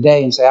you're here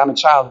today and say, I'm a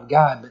child of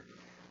God,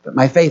 but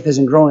my faith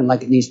isn't growing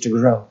like it needs to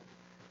grow.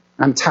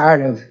 I'm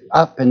tired of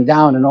up and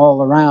down and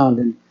all around.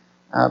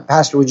 And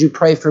Pastor, would you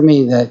pray for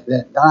me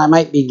that I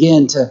might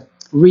begin to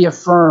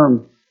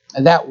reaffirm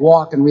that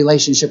walk and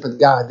relationship with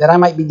God, that I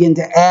might begin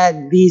to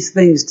add these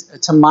things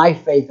to my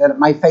faith, that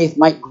my faith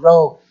might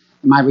grow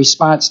in my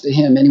response to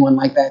Him. Anyone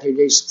like that here?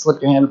 Just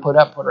slip your hand and put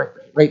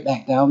it right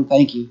back down.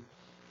 Thank you.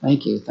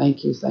 Thank you.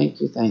 Thank you.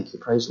 Thank you. Thank you.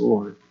 Praise the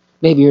Lord.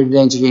 Maybe you're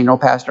today and say,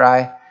 Pastor,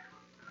 I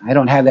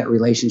don't have that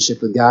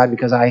relationship with God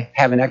because I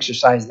haven't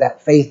exercised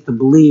that faith to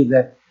believe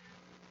that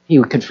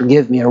He could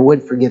forgive me or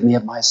would forgive me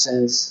of my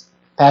sins.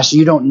 Pastor,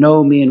 you don't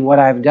know me and what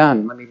I've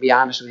done. Let me be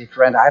honest with you,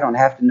 friend. I don't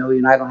have to know you,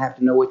 and I don't have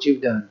to know what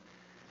you've done.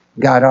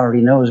 God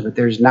already knows, but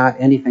there's not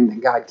anything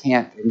that God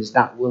can't and is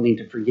not willing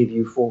to forgive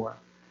you for.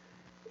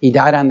 He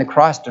died on the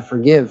cross to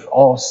forgive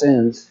all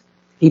sins.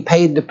 He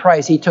paid the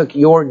price. He took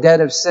your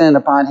debt of sin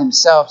upon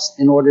Himself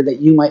in order that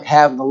you might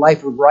have the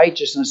life of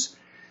righteousness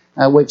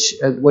which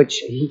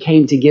He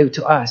came to give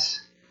to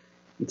us.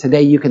 And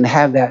today you can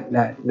have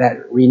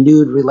that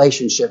renewed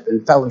relationship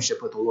and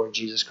fellowship with the Lord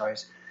Jesus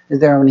Christ. Is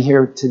there anyone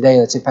here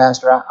today that say,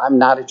 Pastor, I'm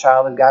not a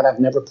child of God.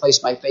 I've never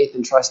placed my faith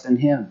and trust in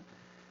Him.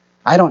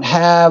 I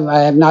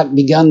have not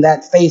begun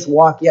that faith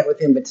walk yet with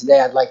Him, but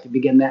today I'd like to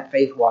begin that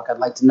faith walk. I'd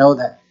like to know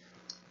that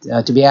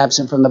to be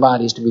absent from the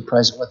body is to be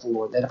present with the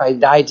Lord. That if I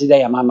die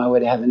today, I'm on my way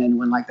to heaven.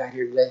 Anyone like that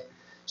here today?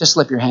 Just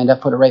slip your hand up,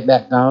 put it right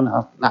back down.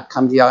 I'll not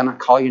come to you. I'll not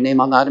call your name.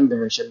 I'll not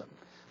embarrass you. But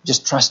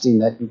just trusting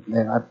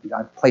that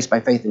I've placed my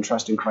faith and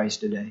trust in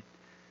Christ today.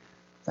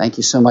 Thank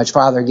you so much.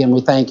 Father, again, we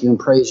thank you and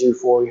praise you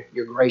for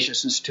your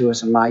graciousness to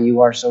us. And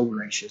you are so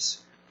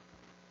gracious.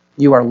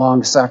 You are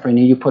long-suffering,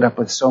 and you put up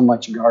with so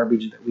much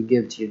garbage that we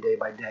give to you day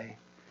by day.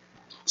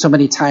 So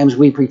many times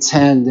we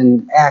pretend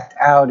and act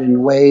out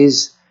in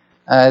ways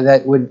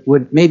that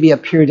would maybe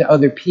appear to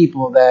other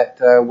people that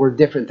we're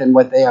different than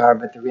what they are,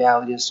 but the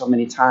reality is so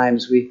many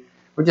times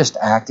we're just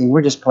acting,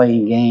 we're just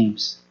playing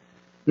games.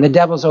 And the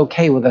devil's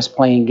okay with us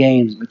playing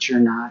games, but you're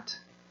not.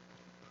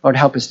 Lord,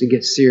 help us to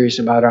get serious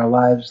about our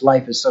lives.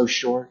 Life is so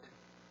short.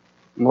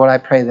 And Lord, I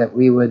pray that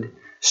we would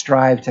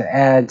strive to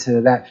add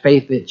to that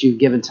faith that you've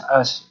given to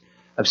us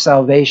of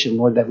salvation,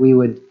 Lord, that we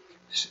would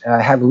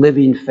have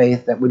living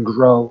faith that would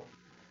grow,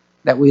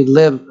 that we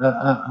live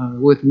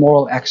with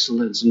moral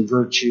excellence and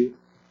virtue.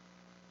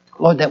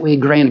 Lord, that we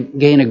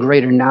gain a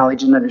greater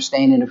knowledge and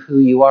understanding of who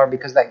you are,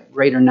 because that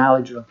greater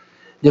knowledge will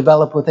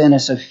develop within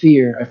us a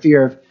fear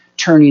of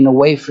turning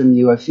away from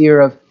you, a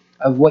fear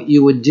of what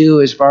you would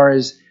do as far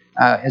as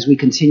we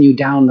continue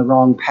down the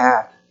wrong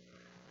path.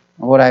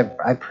 Lord,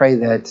 I pray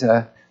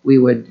that we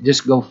would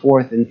just go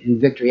forth in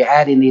victory,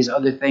 adding these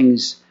other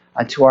things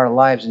to our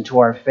lives and to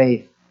our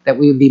faith, that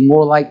we would be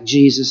more like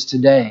Jesus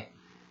today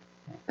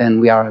than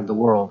we are of the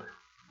world.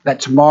 That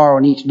tomorrow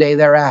and each day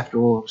thereafter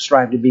we'll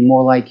strive to be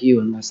more like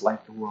you and less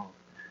like the world.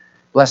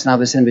 Bless now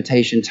this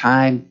invitation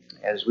time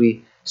as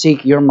we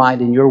seek your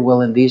mind and your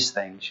will in these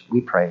things. We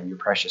pray in your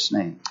precious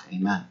name.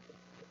 Amen.